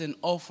tithes and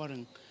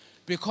offering.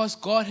 Because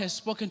God has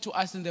spoken to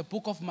us in the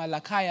book of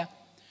Malachi,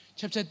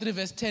 chapter 3,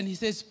 verse 10. He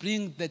says,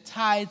 bring the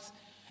tithes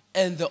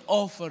and the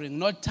offering.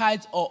 Not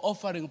tithes or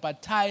offering,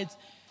 but tithes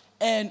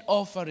and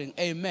offering.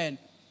 Amen.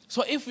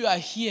 So if you are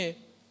here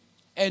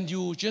and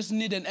you just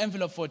need an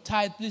envelope for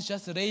tithe, please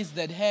just raise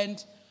that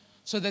hand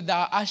so that the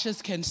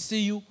ushers can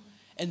see you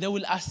and they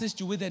will assist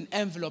you with an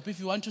envelope. If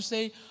you want to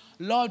say,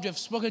 Lord, you have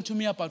spoken to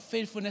me about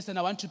faithfulness and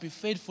I want to be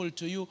faithful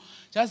to you,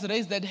 just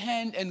raise that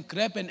hand and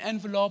grab an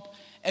envelope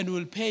and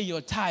we'll pay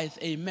your tithe.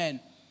 Amen.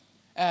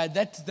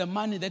 That's the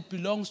money that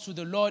belongs to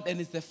the Lord and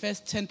it's the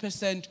first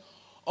 10%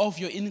 of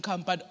your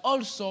income. But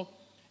also,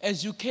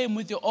 as you came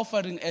with your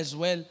offering as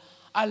well,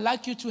 I'd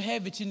like you to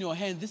have it in your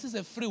hand. This is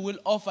a free will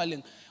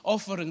offering.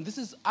 This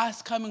is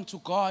us coming to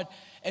God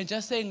and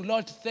just saying,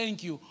 Lord,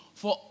 thank you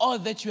for all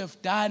that you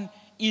have done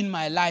in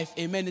my life.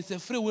 Amen. It's a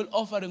free will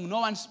offering.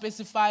 No one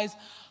specifies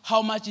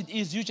how much it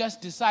is. You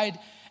just decide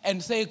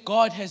and say,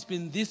 God has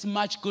been this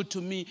much good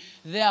to me,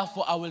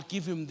 therefore I will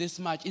give him this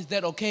much. Is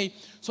that okay?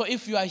 So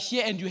if you are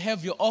here and you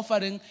have your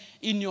offering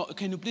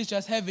can you please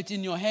just have it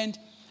in your hand?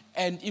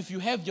 And if you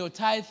have your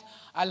tithe,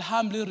 I'll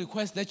humbly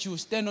request that you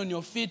stand on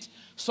your feet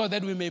so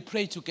that we may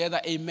pray together.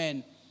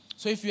 Amen.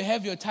 So if you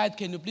have your tithe,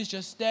 can you please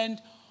just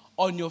stand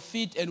on your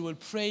feet and we'll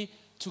pray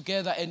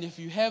together. And if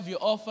you have your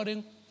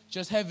offering,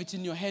 just have it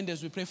in your hand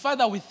as we pray.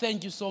 Father, we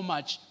thank you so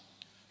much.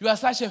 You are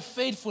such a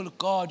faithful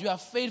God. You are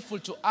faithful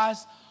to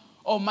us,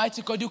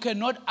 Almighty God. You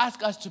cannot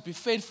ask us to be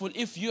faithful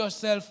if you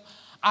yourself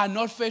are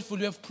not faithful.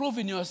 You have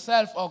proven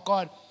yourself, oh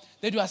God,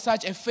 that you are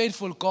such a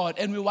faithful God.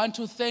 And we want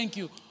to thank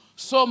you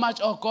so much,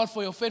 oh God,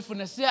 for your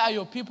faithfulness. Here are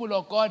your people,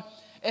 oh God,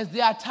 as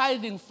they are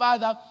tithing,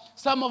 Father.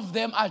 Some of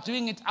them are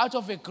doing it out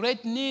of a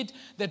great need.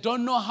 They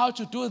don't know how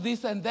to do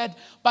this and that,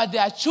 but they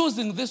are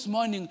choosing this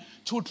morning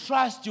to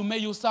trust you. May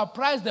you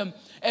surprise them.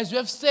 As you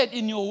have said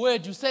in your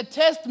word, you said,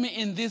 test me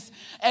in this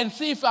and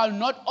see if I'll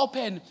not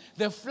open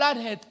the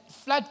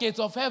floodgates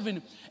of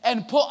heaven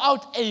and pour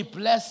out a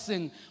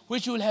blessing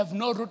which will have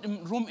no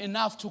room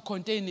enough to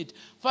contain it.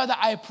 Father,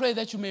 I pray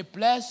that you may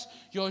bless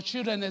your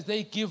children as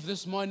they give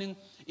this morning.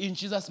 In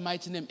Jesus'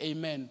 mighty name,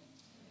 amen.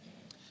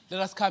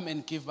 Let us come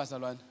and give,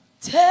 Bazalwane.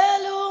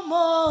 Tell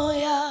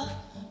umoya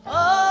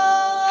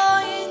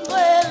oyingcwele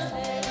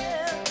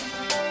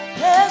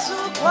phezu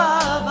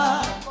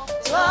kwaba